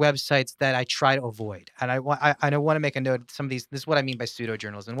these other websites that I try to avoid, and I want to make a note. Some of these. This is what I mean by pseudo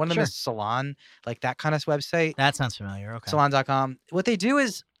journalism. One of them Sure. is Salon, like that kind of website. That sounds familiar. Okay. Salon.com. What they do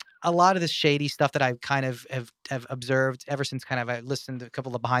is a lot of this shady stuff that I kind of have observed ever since kind of I listened to a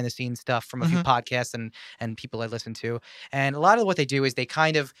couple of behind the scenes stuff from a few podcasts and people I listen to. And a lot of what they do is they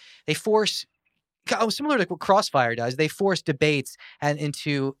force, similar to what Crossfire does, they force debates and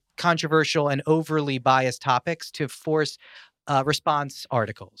into controversial and overly biased topics to force response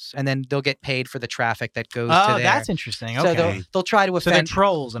articles, and then they'll get paid for the traffic that goes to Oh, there. that's interesting. So Okay. they'll try to So they're offend.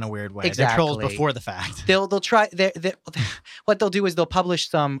 trolls in a weird way. They're trolls Exactly. before the fact. They'll try. What they'll do is they'll publish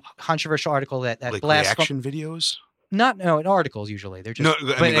some controversial article that Like blasts reaction videos? in articles usually. They're just No,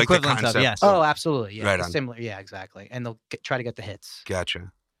 I mean like the equivalents of, concept. yes. oh, absolutely, yeah, Right on. similar, yeah, exactly, and they'll try to get the hits.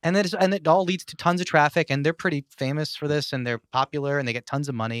 Gotcha. And it all leads to tons of traffic, and they're pretty famous for this, and they're popular, and they get tons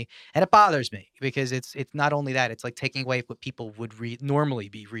of money. And it bothers me because it's not only that, it's like taking away what people would normally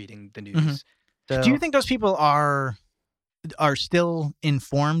be reading the news. So, Do you think those people are still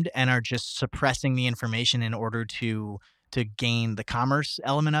informed and are just suppressing the information in order to gain the commerce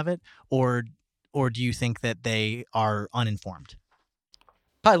element of it, or do you think that they are uninformed?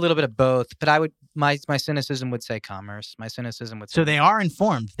 probably a little bit of both, but my cynicism would say commerce. My cynicism would say So they are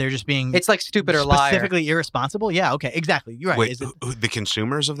informed. They're just being it's like stupid or liar. specifically irresponsible. Yeah. Okay. Exactly. You're right. Wait, Is it? the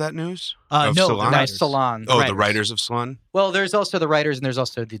consumers of that news? No, Of the Salon? writers. Salon. Oh, the writers. writers of Salon? Well, there's also the writers, and there's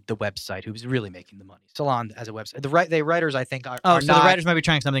also the website who's really making the money. Salon as a website. The writers, I think, are Oh, are so not, the writers might be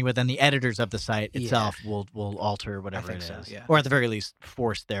trying something, but then the editors of the site Yeah. itself will alter whatever it think is, so, yeah. or at the very least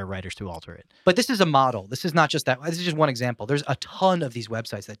force their writers to alter it. But this is a model. This is not just that. This is just one example. There's a ton of these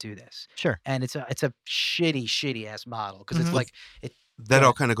websites that do this, Sure. and it's a shitty ass model because Mhm. it's like That Yeah.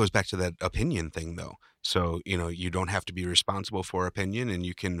 all kind of goes back to that opinion thing, though. So, you don't have to be responsible for opinion, and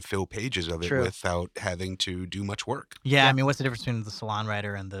you can fill pages of it True. without having to do much work. Yeah, Yeah. I mean, what's the difference between the Salon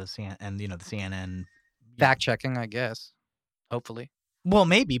writer and the the CNN? fact checking, I guess. Hopefully, Well,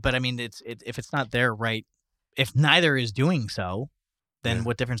 maybe, but I mean, if it's not their right, if neither is doing so, then Yeah.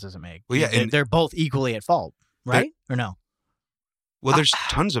 what difference does it make? Well, yeah, They're- and- they're both equally at fault, right? Or no? Well, there's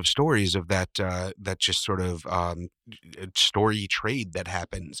tons of stories of that just sort of story trade that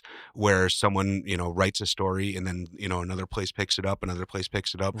happens where someone, writes a story and then, another place picks it up, another place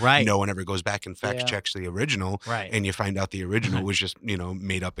picks it up. Right. No one ever goes back and fact Yeah. checks the original. Right. And you find out the original was just,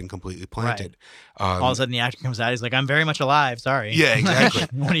 made up and completely planted. All of a sudden, the actor comes out. He's like, "I'm very much alive. Sorry." Yeah, exactly.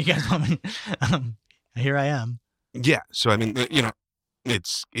 What do you guys want me? Here I am. Yeah. So, I mean,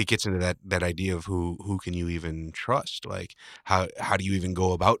 it gets into that idea of who can you even trust? Like, how do you even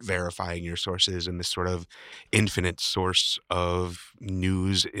go about verifying your sources in this sort of infinite source of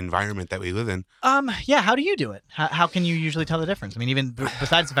news environment that we live in? Yeah. How do you do it? How can you usually tell the difference? I mean, even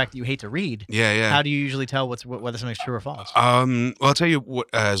besides the fact that you hate to read, Yeah. how do you usually tell whether something's true or false? Well, I'll tell you what,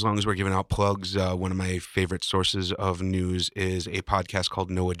 as long as we're giving out plugs, one of my favorite sources of news is a podcast called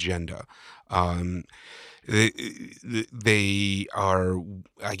No Agenda. They are,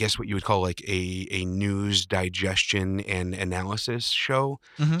 I guess, what you would call like a news digestion and analysis show.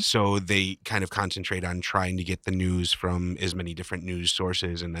 Mhm. So they kind of concentrate on trying to get the news from as many different news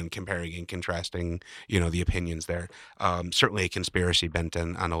sources and then comparing and contrasting, the opinions there. Certainly a conspiracy bent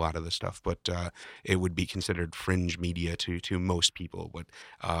on a lot of the stuff, but it would be considered fringe media to most people. But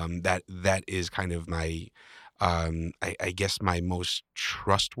that is kind of my I guess my most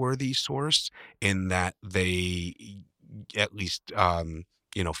trustworthy source in that they at least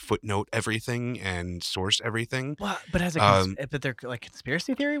footnote everything and source everything. Well, but but they're like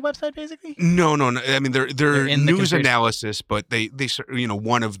conspiracy theory website, basically. No. I mean, they're in the news conspiracy- analysis, but they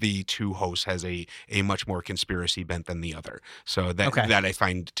one of the two hosts has a much more conspiracy bent than the other. So that Okay. that I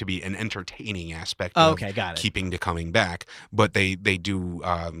find to be an entertaining aspect Oh, of okay, got it. keeping to coming back. But they do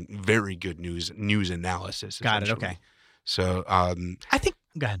very good news analysis. Got it. essentially. Okay. So I think.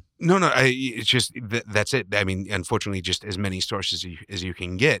 Go ahead. no, it's just that's it. I mean, unfortunately, just as many sources as you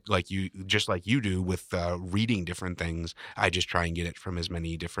can get, like you do with reading different things. I just try and get it from as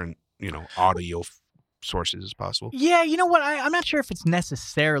many different, audio sources as possible. Yeah, you know what? I'm not sure if it's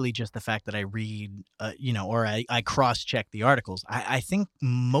necessarily just the fact that I read, or I cross-check the articles. I think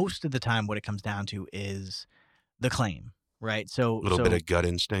most of the time what it comes down to is the claim, right? So A little bit of gut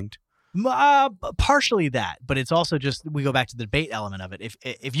instinct. Partially that, but it's also just we go back to the debate element of it.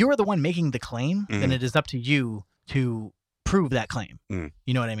 If you are the one making the claim, then Mhm. it is up to you to prove that claim. Mm.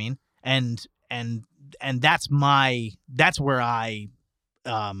 You know what I mean? And that's where I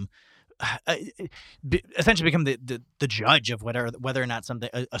essentially become the judge of whether or not something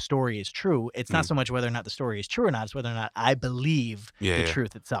a story is true. It's not so much whether or not the story is true or not; it's whether or not I believe the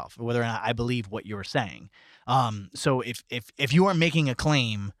truth itself, or whether or not I believe what you're saying. So if you are making a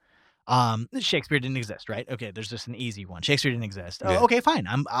claim. Shakespeare didn't exist, right? Okay, there's just an easy one. Shakespeare didn't exist. Yeah. Oh, okay, fine.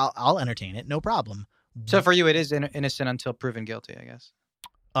 I'll entertain it, no problem. so for you, it is innocent until proven guilty. I guess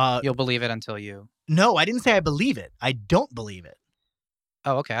you'll believe it until you. No, I didn't say I believe it. I don't believe it.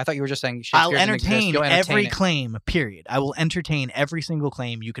 Oh, okay. I thought you were just saying Shakespeare I'll didn't exist. entertain You'll entertain every it. claim. Period. I will entertain every single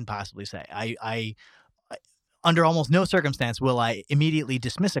claim you can possibly say. I under almost no circumstance will I immediately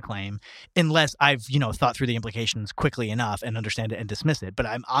dismiss a claim unless I've thought through the implications quickly enough and understand it and dismiss it. But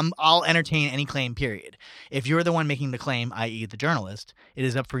I'll entertain any claim. Period. If you're the one making the claim, i.e., the journalist, it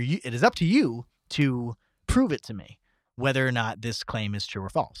is up to you to prove it to me whether or not this claim is true or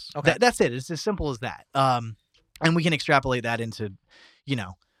false. Okay. That's it. It's as simple as that. And we can extrapolate that into,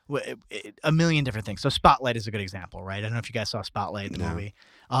 a million different things. So Spotlight is a good example, right? I don't know if you guys saw Spotlight, the No. movie.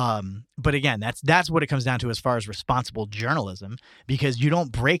 But again, that's what it comes down to as far as responsible journalism, because you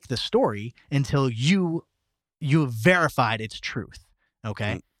don't break the story until you have verified its truth.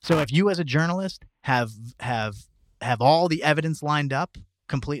 Okay. So if you as a journalist have all the evidence lined up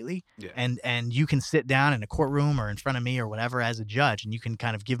completely, Yeah. and you can sit down in a courtroom or in front of me or whatever as a judge, and you can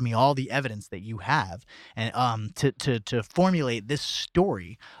kind of give me all the evidence that you have, and to formulate this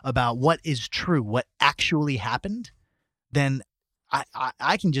story about what is true, what actually happened, then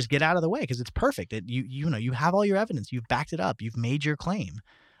I can just get out of the way because it's perfect. You have all your evidence, you've backed it up, you've made your claim.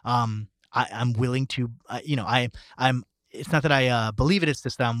 I'm willing to, I'm. It's not that I believe it; it's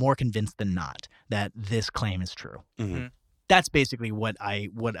just that I'm more convinced than not that this claim is true. Mm-hmm. That's basically what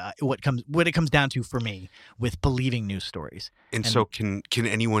it comes down to for me with believing news stories. And so can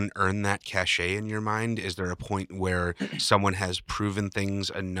anyone earn that cachet in your mind? Is there a point where someone has proven things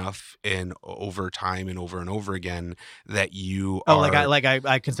enough over time and over again that you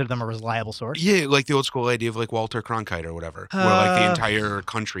I consider them a reliable source? Yeah, like the old school idea of like Walter Cronkite or whatever, where like the entire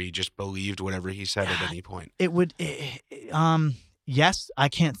country just believed whatever he said at any point. It would yes, I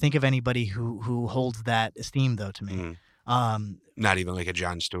can't think of anybody who holds that esteem though to me. Mm-hmm. Not even like a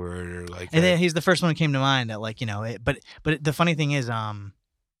Jon Stewart or like. And then he's the first one who came to mind. That but the funny thing is,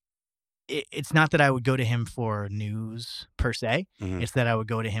 it's not that I would go to him for news per se. Mm-hmm. It's that I would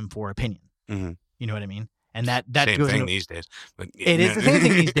go to him for opinion. Mm-hmm. You know what I mean? And that same goes thing these days. But it is the same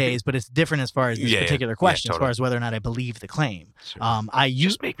thing these days, but it's different as far as this particular question, totally. as far as whether or not I believe the claim. Sure.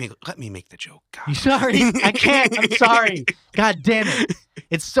 Let me make the joke. God. You sorry? I can't. I'm sorry. God damn it!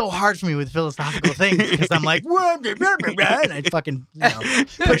 It's so hard for me with philosophical things because I'm like, and I fucking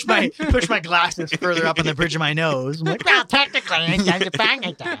push my glasses further up on the bridge of my nose. I'm like, well, technically,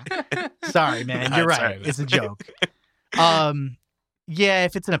 sorry, man. You're right. Sorry, man. It's a joke. Yeah,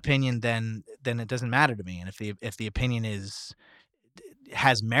 if it's an opinion, then it doesn't matter to me. And if the opinion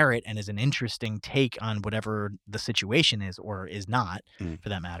has merit and is an interesting take on whatever the situation is or is not, for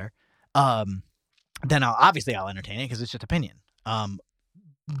that matter, then I'll entertain it because it's just opinion.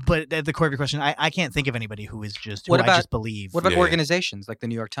 But at the core of your question, I can't think of anybody who is just I just believe. What about organizations like the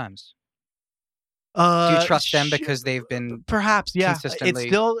New York Times? Do you trust them because they've been perhaps consistently? It's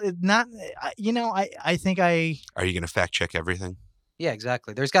still not. I think I. Are you going to fact check everything? Yeah,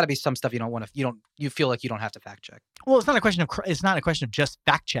 exactly. There's got to be some stuff you don't want to. You feel like you don't have to fact check. Well, it's not a question of just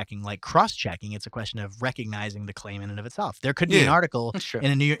fact checking, like cross checking. It's a question of recognizing the claim in and of itself. There could be an article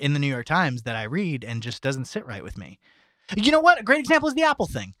in the New York Times that I read and just doesn't sit right with me. You know what? A great example is the Apple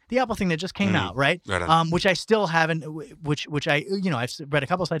thing. The Apple thing that just came out, right? Which I still haven't. Which I've read a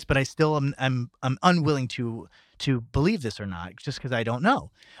couple sites, but I still I'm unwilling to believe this or not, just because I don't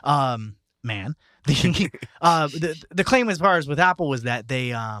know. Man, the claim as far as with Apple was that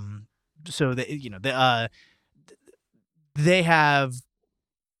they they have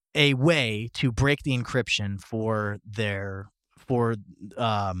a way to break the encryption for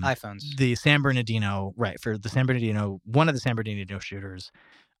iPhones, the San Bernardino, right, for the San Bernardino, one of the San Bernardino shooters'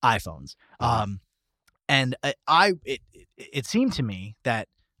 iPhones. And it seemed to me that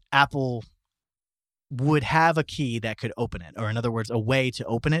Apple would have a key that could open it, or in other words, a way to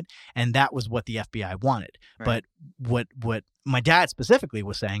open it, and that was what the FBI wanted. Right. But what my dad specifically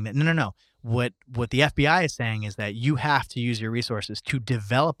was saying that no. What the FBI is saying is that you have to use your resources to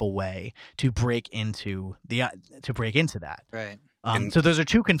develop a way to break into that. Right. So those are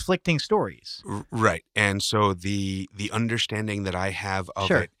two conflicting stories. Right. And so the understanding that I have of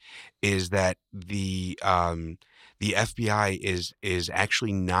it is that the FBI is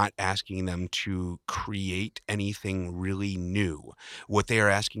actually not asking them to create anything really new. What they are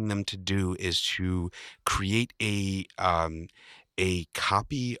asking them to do is to create a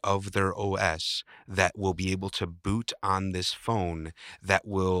copy of their OS that will be able to boot on this phone that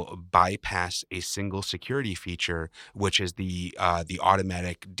will bypass a single security feature, which is the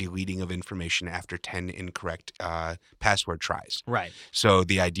automatic deleting of information after 10 incorrect password tries. Right. So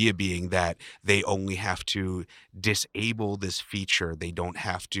the idea being that they only have to disable this feature. They don't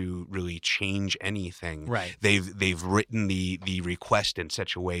have to really change anything. Right. They've written the request in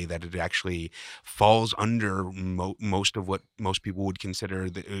such a way that it actually falls under most of what most people would consider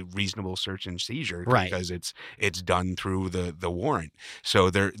the reasonable search and seizure, because it's done through the warrant. So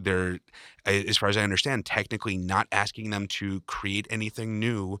they're as far as I understand, technically not asking them to create anything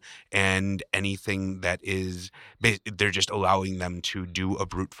new, and anything that is, they're just allowing them to do a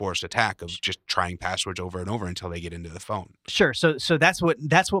brute force attack of just trying passwords over and over until they get into the phone. Sure. So that's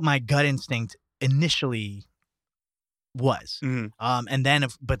what my gut instinct initially was. Mm-hmm. And then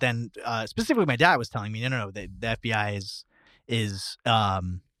specifically my dad was telling me, no, the FBI is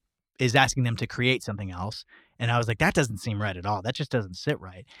is asking them to create something else. And I was like, that doesn't seem right at all. That just doesn't sit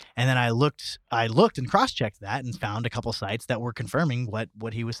right. And then I looked and cross-checked that and found a couple sites that were confirming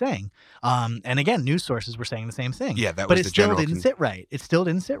what he was saying. And again, news sources were saying the same thing. Yeah, that but was it the still general. didn't sit right. It still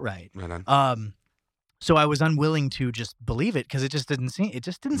didn't sit right. Right on. So I was unwilling to just believe it because it just didn't.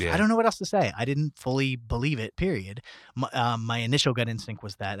 Yeah. I don't know what else to say. I didn't fully believe it. Period. My initial gut instinct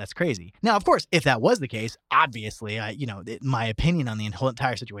was that's crazy. Now, of course, if that was the case, obviously, my opinion on the whole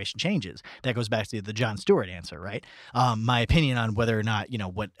entire situation changes. That goes back to the Jon Stewart answer, right? My opinion on whether or not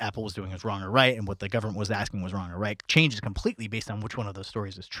what Apple was doing was wrong or right, and what the government was asking was wrong or right, changes completely based on which one of those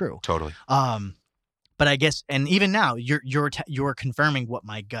stories is true. Totally. But I guess, and even now, you're confirming what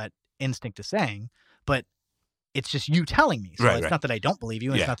my gut instinct is saying. But it's just you telling me. So it's not that I don't believe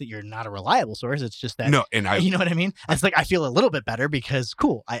you. And It's not that you're not a reliable source. It's just that, no, and you know what I mean? It's like I feel a little bit better because,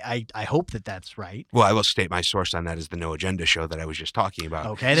 cool, I hope that that's right. Well, I will state my source on that is the No Agenda show that I was just talking about.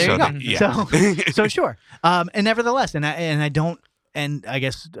 Okay, there you go. Yeah. So sure. And nevertheless, and I don't, and I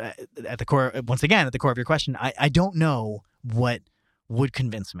guess at the core, once again, at the core of your question, I don't know what would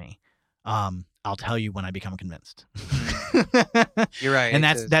convince me. I'll tell you when I become convinced. You're right. And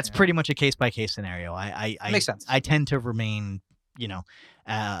that's pretty much a case by case scenario. Makes sense. I tend to remain,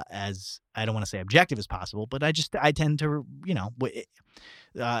 as I don't want to say objective as possible, but I tend to,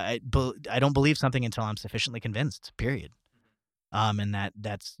 I don't believe something until I'm sufficiently convinced. Period. And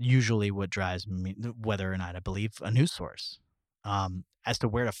that's usually what drives me whether or not I believe a news source. As to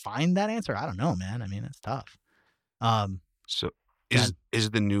where to find that answer, I don't know, man. I mean, it's tough. So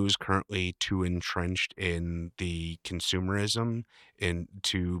is the news currently too entrenched in the consumerism and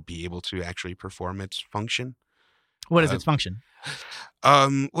to be able to actually perform its function? What is its function?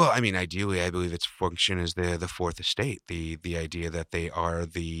 Well, I mean, ideally, I believe its function is the fourth estate, the idea that they are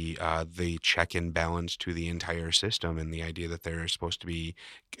the check and balance to the entire system, and the idea that they're supposed to be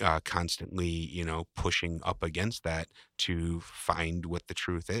constantly, pushing up against that to find what the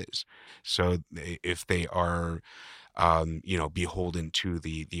truth is. So if they are beholden to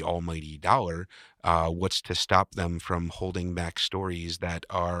the almighty dollar, what's to stop them from holding back stories that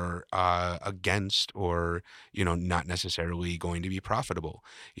are against or, not necessarily going to be profitable?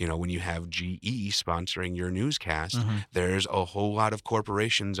 When you have GE sponsoring your newscast, there's a whole lot of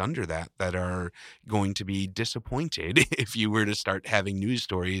corporations under that are going to be disappointed if you were to start having news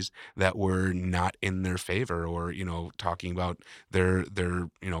stories that were not in their favor, or, talking about their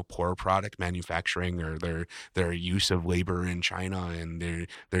poor product manufacturing, or their use of labor in China, and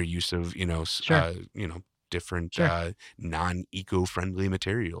their use of different non-eco-friendly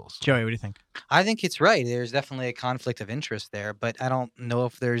materials. Joey, what do you think? I think it's right. There's definitely a conflict of interest there, but I don't know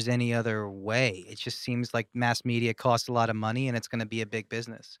if there's any other way. It just seems like mass media costs a lot of money, and it's going to be a big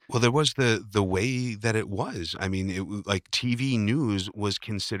business. Well, there was the way that it was. I mean, like TV news was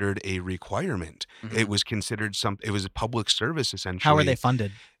considered a requirement. It was considered it was a public service, essentially. How are they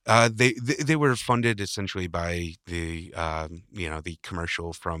funded? They were funded essentially by the the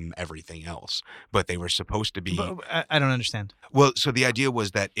commercial from everything else, but they were supposed to be. But I don't understand. Well, so the idea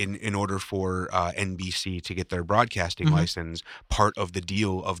was that in order for NBC to get their broadcasting license, part of the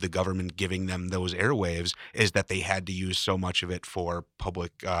deal of the government giving them those airwaves is that they had to use so much of it for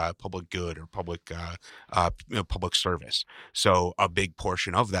public good or public service. So a big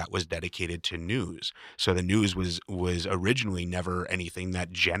portion of that was dedicated to news. So the news was originally never anything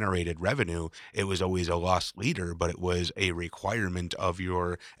that generated revenue. It was always a lost leader, but it was a requirement of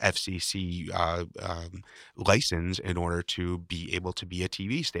your FCC license in order to be able to be a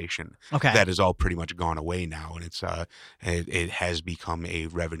TV station. Okay. That has all pretty much gone away now, and it has become a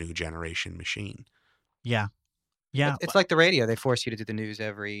revenue generation machine. Yeah. Yeah. It's like the radio. They force you to do the news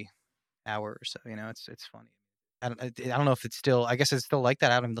every hour or so. It's funny. I don't know if it's still. I guess it's still like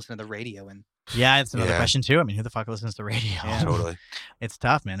that. I don't even listen to the radio. And yeah, it's another question too. I mean, who the fuck listens to radio? Yeah. Totally. It's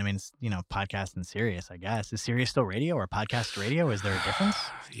tough, man. I mean, it's podcast and Sirius. I guess is Sirius still radio or podcast radio? Is there a difference?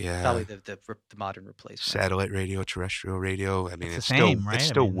 Yeah. Probably the modern replacement. Satellite radio, terrestrial radio. I mean, It's the same, right? It's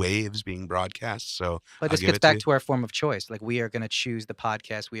still I mean- waves being broadcast. So, But this gets back to our form of choice. Like, we are going to choose the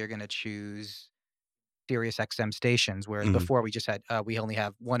podcast. We are going to choose Sirius XM stations, whereas before we just had we only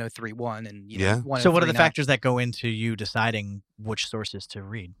have 103.1 and Yeah. So what are the 103.9. factors that go into you deciding which sources to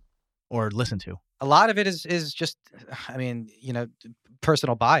read or listen to? A lot of it is just, I mean,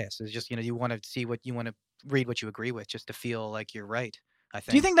 personal bias. Is just you want to see what you want to read, what you agree with, just to feel like you're right. I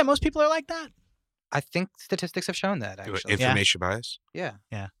think. Do you think that most people are like that? I think statistics have shown that, actually. information bias. Yeah.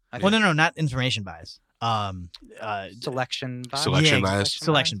 Yeah. I Well, think no, not information bias. selection bias. Selection yeah, bias.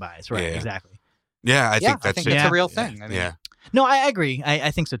 Selection bias. Right. Yeah. Exactly. Yeah, I think that's it's Yeah. a real thing. I mean, Yeah. No, I agree. I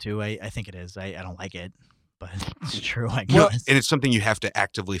think so too. I think it is. I don't like it, but it's true. I Well, guess. and it's something you have to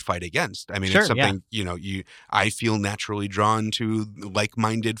actively fight against. I mean, Sure, it's something I feel naturally drawn to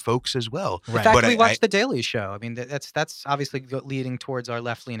like-minded folks as well. The Right. fact But that we I- watched The Daily Show. I mean, that's obviously leading towards our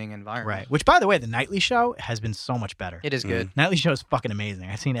left-leaning environment. Right. Which, by the way, the Nightly Show has been so much better. It is good. Nightly Show is fucking amazing.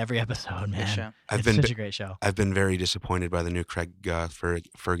 I've seen every episode, man. Good show. It's such a great show. I've been very disappointed by the new Craig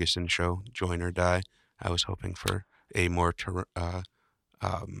Ferguson show, Join or Die. I was hoping for a more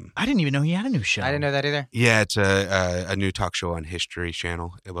I didn't even know he had a new show. I didn't know that either. yeah, it's a new talk show on History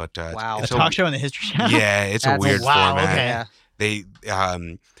Channel. But Wow. A it's talk show on the History Channel? Yeah, it's a That's- weird wow, format. okay. Yeah. They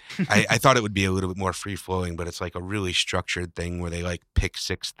I thought it would be a little bit more free flowing, but it's like a really structured thing where they like pick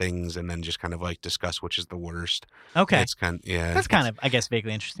 6 things and then just kind of like discuss which is the worst. Okay. It's kind That's kind of, I guess,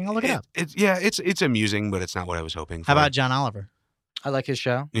 vaguely interesting. I'll look it up. It's amusing, but it's not what I was hoping for. How about John Oliver? I like his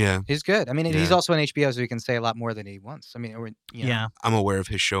show. Yeah, He's good. I mean, he's Yeah. also on HBO, so he can say a lot more than he wants. I mean, Yeah. I'm aware of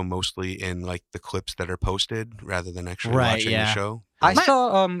his show mostly in like the clips that are posted rather than actually Right, watching yeah. the show. I My-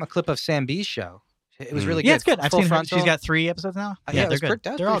 saw a clip of Sam B's show. It was really good. Yeah, it's good. I've Full seen her. frontal. She's got 3 episodes now. Yeah, it they're was good.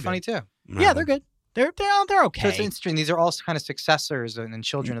 That was They're all pretty funny good. too. Yeah, they're good. They're okay. So it's interesting. These are all kind of successors and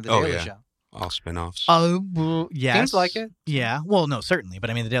children of the Oh, Daily yeah. Show. All spin-offs. Well, yes. Seems like it. Yeah. Well, no, certainly.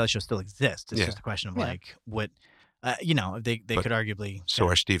 But I mean, the Daily Show still exists. It's Yeah. just a question of Yeah. like what, they But- could arguably. So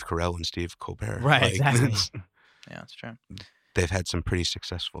are Steve Carell and Steve Colbert. Right, Like, exactly. Yeah, that's true. They've had some pretty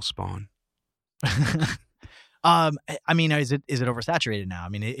successful spawn. I mean, is it oversaturated now? I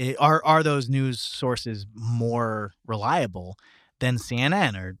mean, are those news sources more reliable than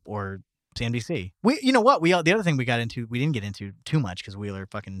CNN or CNBC? You know what? The other thing we didn't get into too much because Wheeler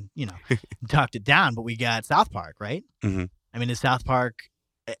fucking talked it down. But we got South Park, right? Mhm. I mean, is South Park?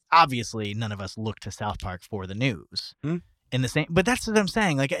 Obviously, none of us look to South Park for the news. Hmm. In the same, but that's what I'm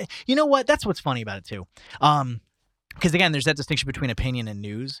saying. Like, you know what? That's what's funny about it too. Because again, there's that distinction between opinion and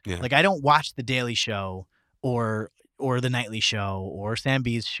news. Yeah. Like, I don't watch the Daily Show or the Nightly Show or Sam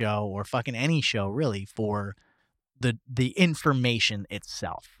B's show or fucking any show really for the information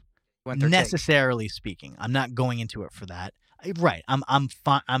itself. Went their take. Necessarily speaking, I'm not going into it for that. Right.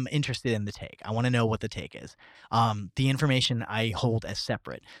 I'm interested in the take. I want to know what the take is. The information I hold as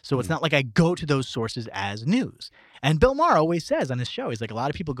separate. So it's not like I go to those sources as news. And Bill Maher always says on his show, he's like, a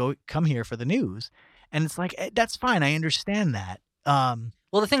lot of people come here for the news. And it's like, that's fine. I understand that.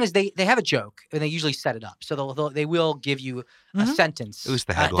 Well, the thing is, they have a joke, and they usually set it up. So they will give you a Mhm. sentence. It was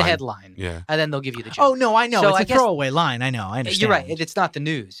the The headline. Yeah. And then they'll give you the joke. Oh, no, I know. So it's I a guess- throwaway line. I know. I understand. You're right. It's not the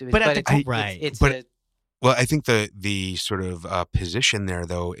news. But at the it's, right. It's But- Well, I think the sort of position there,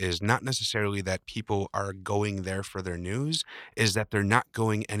 though, is not necessarily that people are going there for their news, is that they're not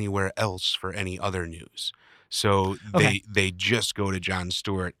going anywhere else for any other news. So Okay. they just go to Jon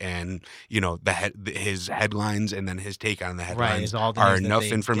Stewart and, his headlines and then his take on the Right. headlines Is all the are news that enough they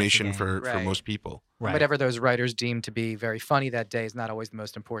get information to gain. for Right. most people. Right. whatever those writers deem to be very funny that day is not always the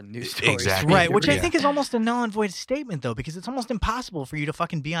most important news story. Exactly. Right, which I Yeah. think is almost a null and void statement, though, because it's almost impossible for you to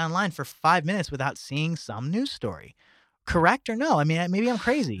fucking be online for 5 minutes without seeing some news story. Correct or no? I mean, maybe I'm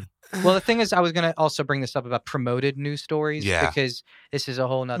crazy. Well, the thing is, I was going to also bring this up about promoted news stories Yeah. because this is a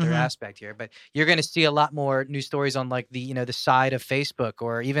whole nother Mhm. aspect here. But you're going to see a lot more news stories on like the side of Facebook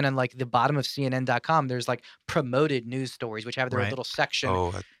or even on like the bottom of CNN.com. There's like promoted news stories, which have their Right. little section,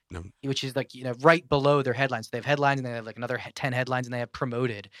 Oh, which is like right below their headlines. They have headlines and they have like another 10 headlines and they have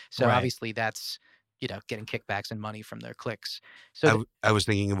promoted. So Right. obviously that's getting kickbacks and money from their clicks. So I was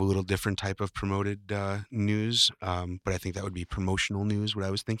thinking of a little different type of promoted news, but I think that would be promotional news. What I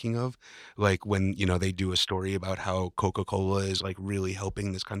was thinking of, like when they do a story about how Coca-Cola is like really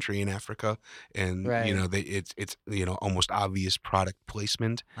helping this country in Africa, and Right. it's almost obvious product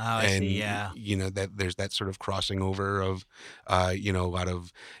placement, Oh, I and see. Yeah. that there's that sort of crossing over of a lot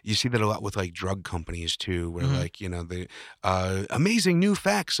of you see that a lot with like drug companies too, where Mhm. like the amazing new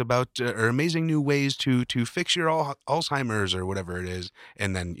facts about or amazing new ways to fix your Alzheimer's or whatever it is,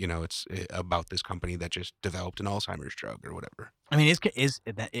 and then it's about this company that just developed an Alzheimer's drug or whatever. I mean,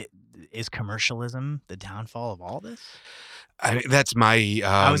 is commercialism the downfall of all this? That's my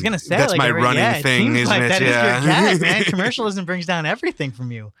I was gonna say that's like my running yeah, it thing, seems isn't like it? that is Yeah. your gag, man. Commercialism brings down everything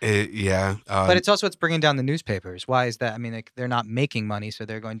from you. Yeah, but it's also what's bringing down the newspapers. Why is that? I mean, like, they're not making money, so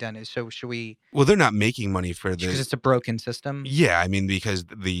they're going down. So should we? well, they're not making money for Because the. it's a broken system. Yeah, I mean because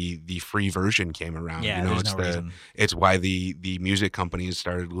the free version came around. Yeah, there's it's no reason. it's why the music companies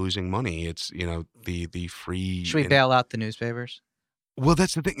started losing money. It's the free. Should we bail out the newspapers? Well,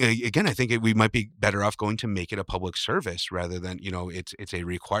 that's the thing. Again, I think we might be better off going to make it a public service rather than, it's a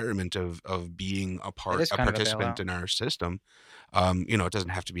requirement of being a is kind of a participant bailout. in our system. It doesn't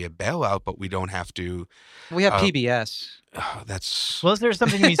have to be a bailout, but we don't have to. We have Uh, PBS. That's Well, is there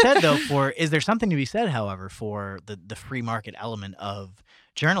something to be said though is there something to be said, however, for the free market element of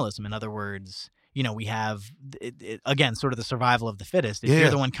journalism? In other words, we have again sort of the survival of the fittest. If Yeah. you're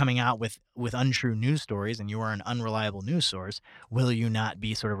the one coming out with untrue news stories and you are an unreliable news source, will you not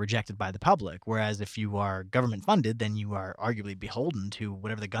be sort of rejected by the public? Whereas if you are government funded, then you are arguably beholden to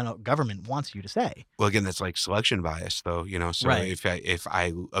whatever the government wants you to say. Well, again, that's like selection bias, though. So Right. if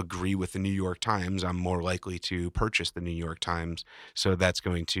I agree with the New York Times, I'm more likely to purchase the New York Times. So that's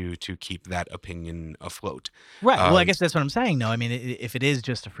going to keep that opinion afloat. Right. Well, I Um, guess that's what I'm saying. No, I mean, if it is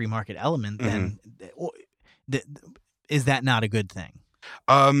just a free market element, then is that not a good thing?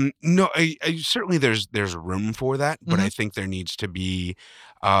 No, I certainly there's room for that, but I think there needs to be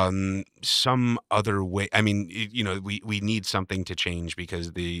some other way. I mean, we need something to change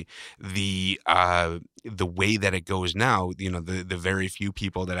because the way that it goes now, the very few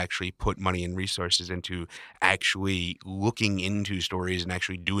people that actually put money and resources into actually looking into stories and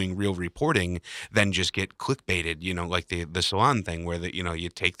actually doing real reporting, then just get clickbaited. Like the Salon thing, where you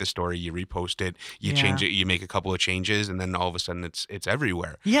take the story, you repost it, you change it, you make a couple of changes, and then all of a sudden it's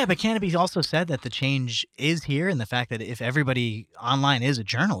everywhere. Yeah, but can it be also said that the change is here in the fact that if everybody online is a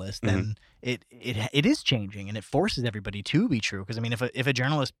journalist, then it is changing and it forces everybody to be true? Because I mean, if a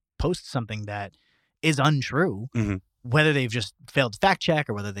journalist posts something that is untrue, whether they've just failed to fact check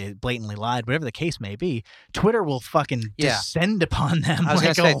or whether they blatantly lied, whatever the case may be, Twitter will fucking descend upon them I was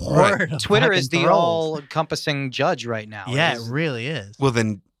like gonna a say, horde of Twitter is fucking the trolls. all-encompassing judge right now. Yeah, It it is- really is. Well,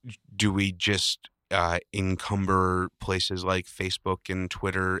 then do we just encumber places like Facebook and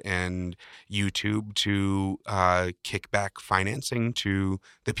Twitter and YouTube to kick back financing to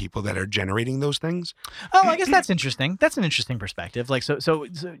the people that are generating those things? Oh, I guess that's interesting. That's an interesting perspective. Like, so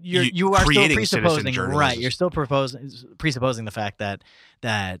you are still Creating presupposing, citizen right? journalism. You're still presupposing the fact that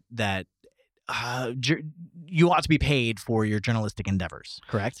you ought to be paid for your journalistic endeavors,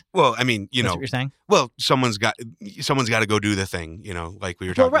 correct? Well, I mean, That's what you're saying. well, someone's got to go do the thing, like we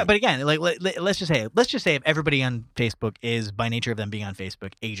were Well, talking right, about. but again, like let's just say if everybody on Facebook is by nature of them being on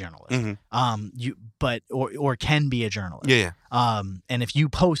Facebook a journalist, or can be a journalist, Yeah. and if you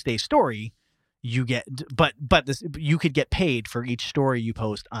post a story, you get, but you could get paid for each story you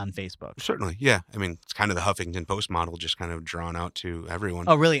post on Facebook. Certainly, yeah. I mean, it's kind of the Huffington Post model, just kind of drawn out to everyone.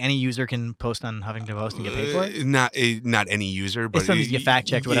 Oh, really? Any user can post on Huffington Post and get paid for it? Not any user, but It still needs to get fact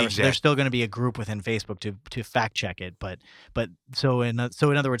checked, whatever. So Exactly. there's still going to be a group within Facebook to fact check it. But so in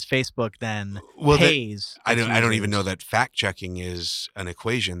other words, Facebook then pays. I its don't even users. know that fact checking is an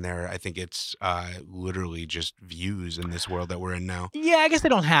equation there. I think it's literally just views in this world that we're in now. Yeah, I guess they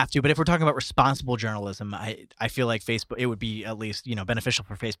don't have to. But if we're talking about responsible journalism, I feel like Facebook, it would be at least beneficial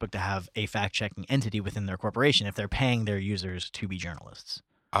for Facebook to have a fact checking entity within their corporation if they're paying their users to be journalists,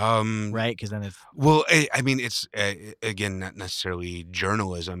 right? Because then it's Well, I mean, it's again not necessarily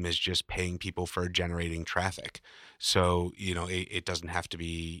journalism. Is just paying people for generating traffic. So it doesn't have to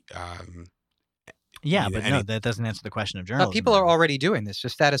be. yeah, you know, but no, any- that doesn't answer the question of But journalism. people are already doing this. The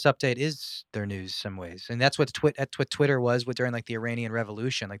status update is their news some ways, and that's what Twitter was during like the Iranian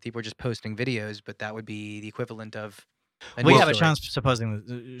Revolution. Like people were just posting videos, but that would be the equivalent of. A Well, news yeah, but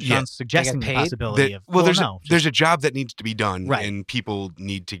story. Sean's suggesting the paid? possibility of there's a job that needs to be done, Right. and people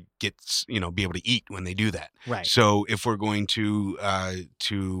need to get be able to eat when they do that. right. So if we're going to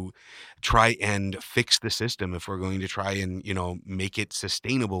try and fix the system, if we're going to try and make it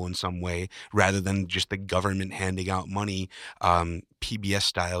sustainable in some way, rather than just the government handing out money PBS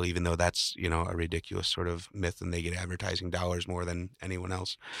style, even though that's a ridiculous sort of myth, and they get advertising dollars more than anyone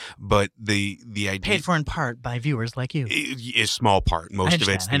else. But the idea Paid for in part by viewers like you. is small part. Most of it's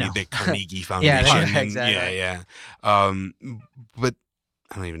understand, I know. the Carnegie Foundation. Yeah, exactly. Yeah. But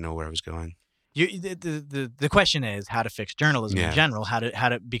I don't even know where I was going. The question is how to fix journalism in Yeah. general. How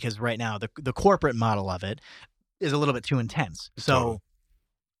to because right now the corporate model of it is a little bit too intense. So. Totally.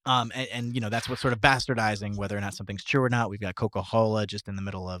 And that's what's sort of bastardizing whether or not something's true or not. We've got Coca-Cola just in the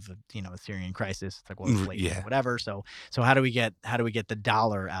middle of a Syrian crisis. It's like, well, inflation, Yeah. whatever. So how do we get the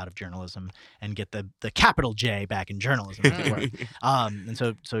dollar out of journalism and get the capital J back in journalism? as it were? And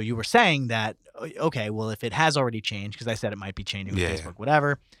so you were saying that, okay, well, if it has already changed, because I said it might be changing with Yeah. Facebook,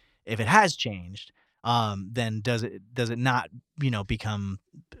 whatever. If it has changed, then does it not become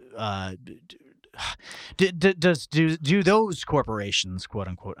do those corporations, quote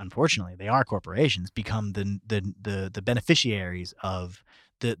unquote, unfortunately they are corporations, become the beneficiaries of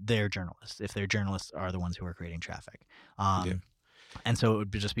their journalists if their journalists are the ones who are creating traffic? Yeah. And so it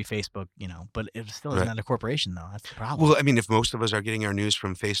would just be Facebook, but it still is Right. not a corporation, though. That's the problem. Well, I mean, if most of us are getting our news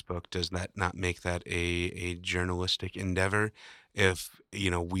from Facebook, does that not make that a journalistic endeavor? If,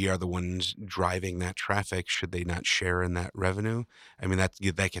 we are the ones driving that traffic, should they not share in that revenue? I mean,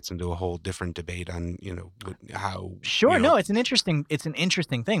 that gets into a whole different debate on, how. Sure, no, it's an interesting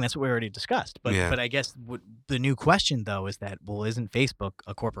thing. That's what we already discussed. But Yeah. but I guess the new question though is that, well, isn't Facebook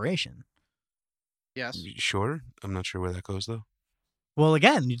a corporation? Yes. Sure. I'm not sure where that goes, though. Well,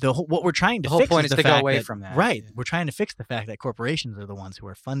 again, what we're trying to The whole fix point is is the to go fact away that- from that. Right. Yeah. We're trying to fix the fact that corporations are the ones who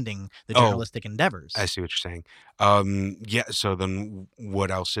are funding the Oh, journalistic endeavors. I see what you're saying. Yeah. So then,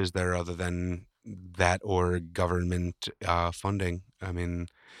 what else is there other than that or government funding? I mean,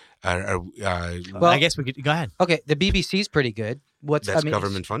 Well, I guess we could go ahead. Okay, the BBC's pretty good. that's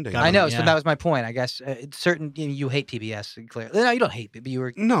government funding. government- I know, yeah. so that was my point. I guess it's certain you hate PBS. Clearly, no, you don't hate it, but you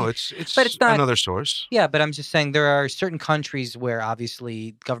were. No, it's But it's not- another source. Yeah, but I'm just saying there are certain countries where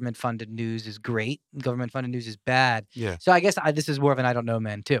obviously government-funded news is great, government-funded news is bad. Yeah. So I guess this is more of an I don't know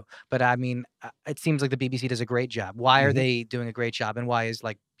man too. But I mean, it seems like the BBC does a great job. Why are Mhm. they doing a great job, and why is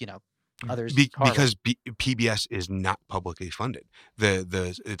others horrible? Because PBS is not publicly funded.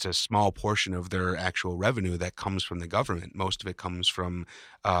 It's a small portion of their actual revenue that comes from the government. Most of it comes from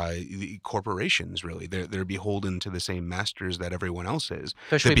the corporations. Really, they're beholden to the same masters that everyone else is.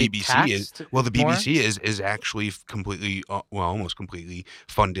 So should the we be BBC is taxed well, the more? BBC is actually completely, almost completely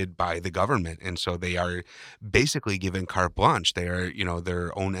funded by the government, and so they are basically given carte blanche. They are,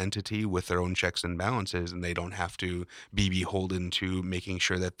 their own entity with their own checks and balances, and they don't have to be beholden to making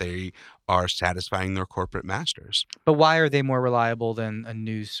sure that they are satisfying their corporate masters. But why are they more reliable than a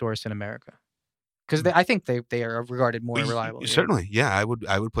news source in America? Because I think they are regarded more Well, reliable. here. Certainly, yeah,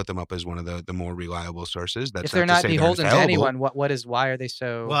 I would put them up as one of the more reliable sources. That's If they're not not to say beholden to infallible. anyone, why are they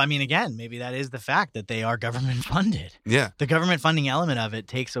so? Well, I mean, again, maybe that is the fact that they are government funded. Yeah, The government funding element of it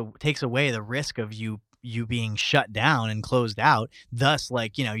takes away the risk of you being shut down and closed out. Thus,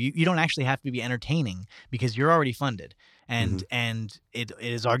 you don't actually have to be entertaining because you're already funded. And it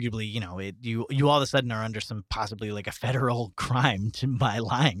is arguably, you all of a sudden are under some possibly like a federal crime by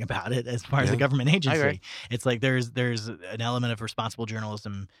lying about it as far as a Yeah. government agree. agency. It's like there's an element of responsible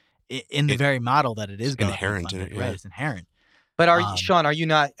journalism in the very model that it is government inherent in funded, it, yeah. right? It's inherent. But Um, Sean, are you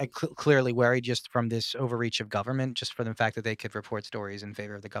not clearly worried just from this overreach of government, just for the fact that they could report stories in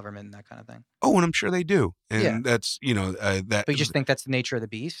favor of the government and that kind of thing? Oh, and I'm sure they do, and Yeah. that's that. But you just think that's the nature of the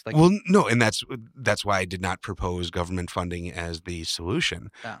beast? Like, Well, no, and that's why I did not propose government funding as the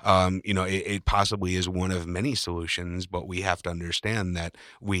solution. Oh. It possibly is one of many solutions, but we have to understand that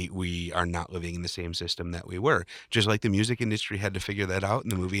we are not living in the same system that we were. Just like the music industry had to figure that out,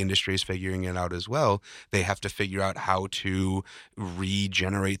 and the movie industry is figuring it out as well. They have to figure out how to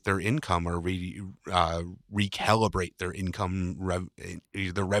regenerate their income or recalibrate their income,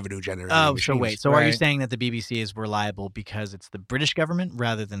 the revenue generating. Oh, so machines. wait. So are you Right. saying that the BBC is reliable because it's the British government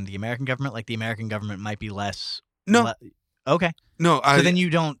rather than the American government? Like the American government might be less. No. Okay. No, So then you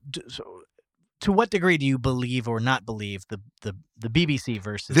don't. So to what degree do you believe or not believe the BBC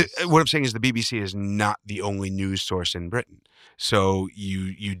versus? what I'm saying is the BBC is not the only news source in Britain. So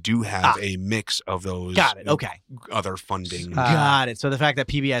you do have a mix of those. Got it. Okay. Other funding. Got it. So the fact that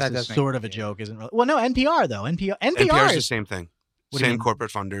PBS That is does make sort of a joke isn't really. Well, no, NPR though. NPR NPR is the is. same thing. What do you Same mean?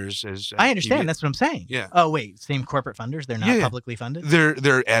 corporate funders as. I understand. PBS. That's what I'm saying. Yeah. Oh wait, same corporate funders. They're not Yeah, yeah. publicly funded.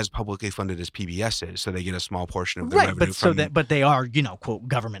 They're as publicly funded as PBS is, so they get a small portion of the Right, revenue but so from. that but they are quote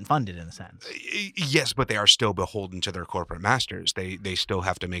government funded in a sense. Yes, but they are still beholden to their corporate masters. They still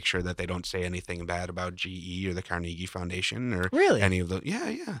have to make sure that they don't say anything bad about GE or the Carnegie Foundation or Really? any of the.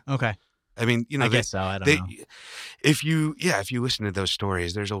 Yeah. Okay. I mean, I guess so. I don't know. If you listen to those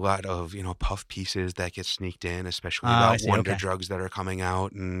stories, there's a lot of puff pieces that get sneaked in, especially I about see, wonder okay. drugs that are coming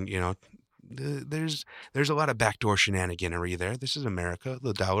out, and there's a lot of backdoor shenaniganery there. This is America.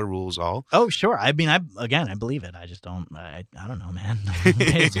 The dollar rules all. Oh, sure. I mean, I believe it. I just don't. I don't know, man.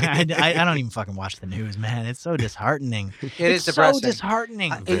 I don't even fucking watch the news, man. It's so disheartening. It It's is depressing. so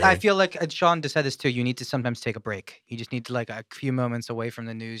disheartening. I feel like Sean just said this too. You need to sometimes take a break. You just need to like a few moments away from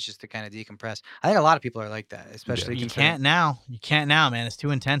the news just to kind of decompress. I think a lot of people are like that, especially you considering- can't now. You can't now, man. It's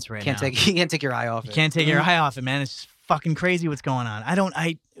too intense right now. you can't take your eye off You it. can't take your eye off it, man. It's just fucking crazy what's going on. I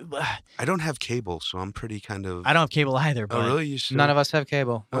don't have cable, so I'm pretty kind of. have cable either. But Oh, really? You still... None of us have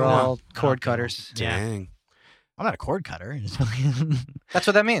cable. We're Oh, no. all cord cutters. Yeah. Dang. I'm not a cord cutter. That's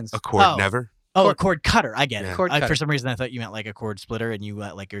what that means. A cord Oh. never. Oh, a cord cutter. I get it. Yeah. Cord cutter. For some reason, I thought you meant like a cord splitter, and you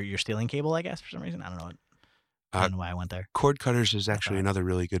like you're stealing cable. I guess for some reason, I don't know. I don't know why I went there. Cord Cutters is actually thought- another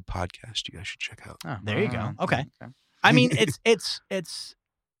really good podcast. You guys should check out. Oh, There you go. wow. Okay. I mean, it's.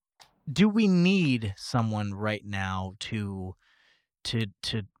 Do we need someone right now to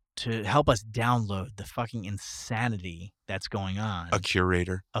to help us download the fucking insanity that's going on A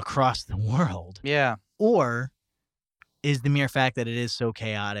curator. across the world? Yeah. Or is the mere fact that it is so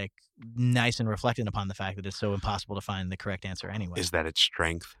chaotic nice and reflecting upon the fact that it's so impossible to find the correct answer anyway? Is that its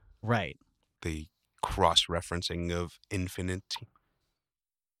strength? Right. The cross-referencing of infinite.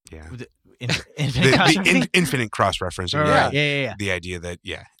 Yeah. Infinite cross-referencing. Right. Yeah. Yeah. The idea that,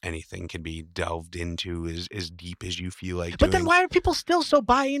 anything can be delved into as deep as you feel like But doing. then why are people still so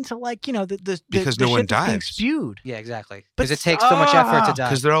buy into Because the no one shit that's being dives. spewed? Yeah, exactly. But Because it takes so much effort to dive.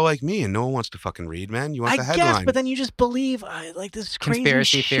 Because they're all like me and no one wants to fucking read, man. You want I the headline. guess, but then you just believe this crazy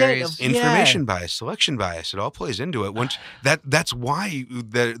Conspiracy shit theories. of, Information bias, selection bias, it all plays into it. Once that's why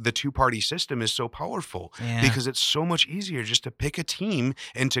the two-party system is so powerful. Yeah. Because it's so much easier just to pick a team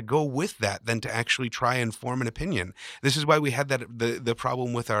and to go with that than to actually try and form an opinion. This is why we had the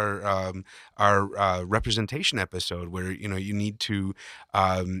problem with our representation episode, where you need to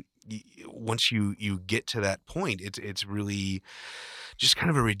once you get to that point, it's really just kind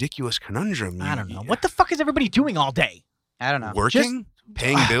of a ridiculous conundrum. I don't know. What the fuck is everybody doing all day? I don't know. Working,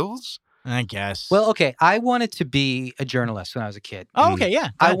 paying bills. I guess. Well, okay. I wanted to be a journalist when I was a kid. Oh, okay, yeah.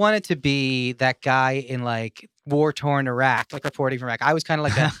 Go I ahead. wanted to be that guy in like war-torn Iraq, like reporting from Iraq. I was kind of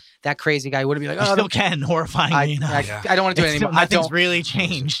like that crazy guy who would be like, You oh, still can, horrifyingly enough. I don't want to do it anymore. I Nothing's don't. really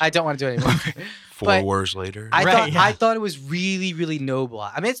changed. I don't want to do it anymore. 4 But wars later. I thought it was really, really noble.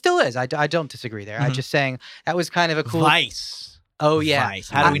 I mean, it still is. I don't disagree there. I'm Mhm. just saying that was kind of a cool. Vice. Oh yeah. Vice.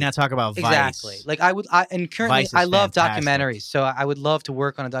 How do we not talk about Vice? Exactly. Like and currently Vice is I love fantastic. documentaries, so I would love to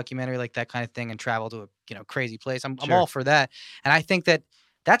work on a documentary like that kind of thing and travel to a crazy place. I'm Sure. all for that, and I think that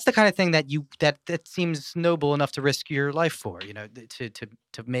that's the kind of thing that that seems noble enough to risk your life for.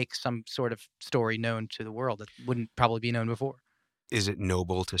 To make some sort of story known to the world that wouldn't probably be known before. Is it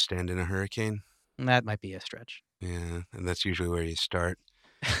noble to stand in a hurricane? And that might be a stretch. Yeah, and that's usually where you start.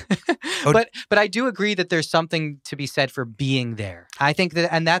 But I do agree that there's something to be said for being there. I think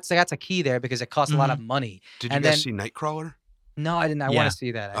that, and that's a key there because it costs a lot of money. Did you And guys then- see Nightcrawler? No, I didn't. I Yeah. want to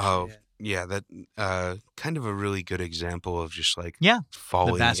see that. Actually. Oh, yeah, that kind of a really good example of just like Yeah,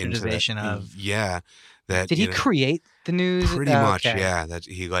 falling the into that. bastardization of- That Did he create the news? pretty Oh, much, okay. yeah. That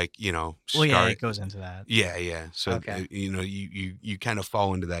he Well, yeah, start- it goes into that. Yeah. So Okay. you kind of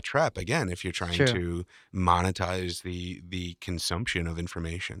fall into that trap again if you're trying True. to monetize the consumption of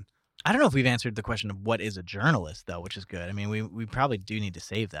information. I don't know if we've answered the question of what is a journalist, though, which is good. I mean, we probably do need to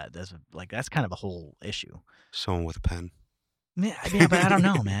save that. That's kind of a whole issue. Someone with a pen. Yeah, but I don't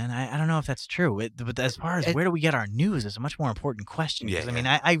know, man. I don't know if that's true. But as far as where do we get our news is a much more important question. 'Cause, Yeah, I mean,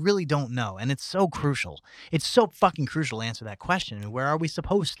 I really don't know. And it's so crucial. It's so fucking crucial to answer that question. I mean, where are we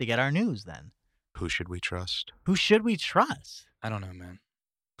supposed to get our news then? Who should we trust? Who should we trust? I don't know, man.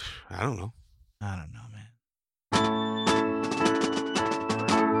 I don't know. I don't know, man.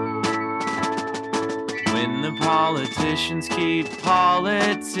 When the politicians keep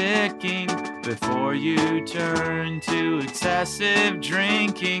politicking before you turn to excessive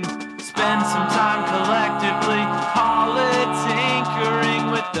drinking, spend some time collectively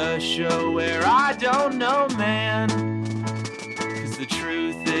politinkering with the show where I don't know, man. 'Cause the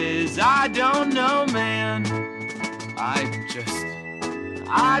truth is, I don't know, man. I don't know, man.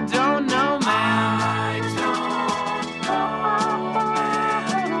 I don't know, man.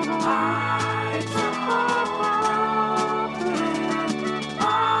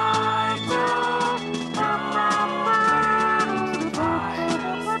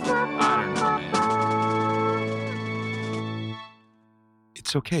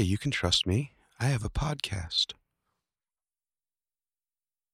 It's okay. You can trust me. I have a podcast.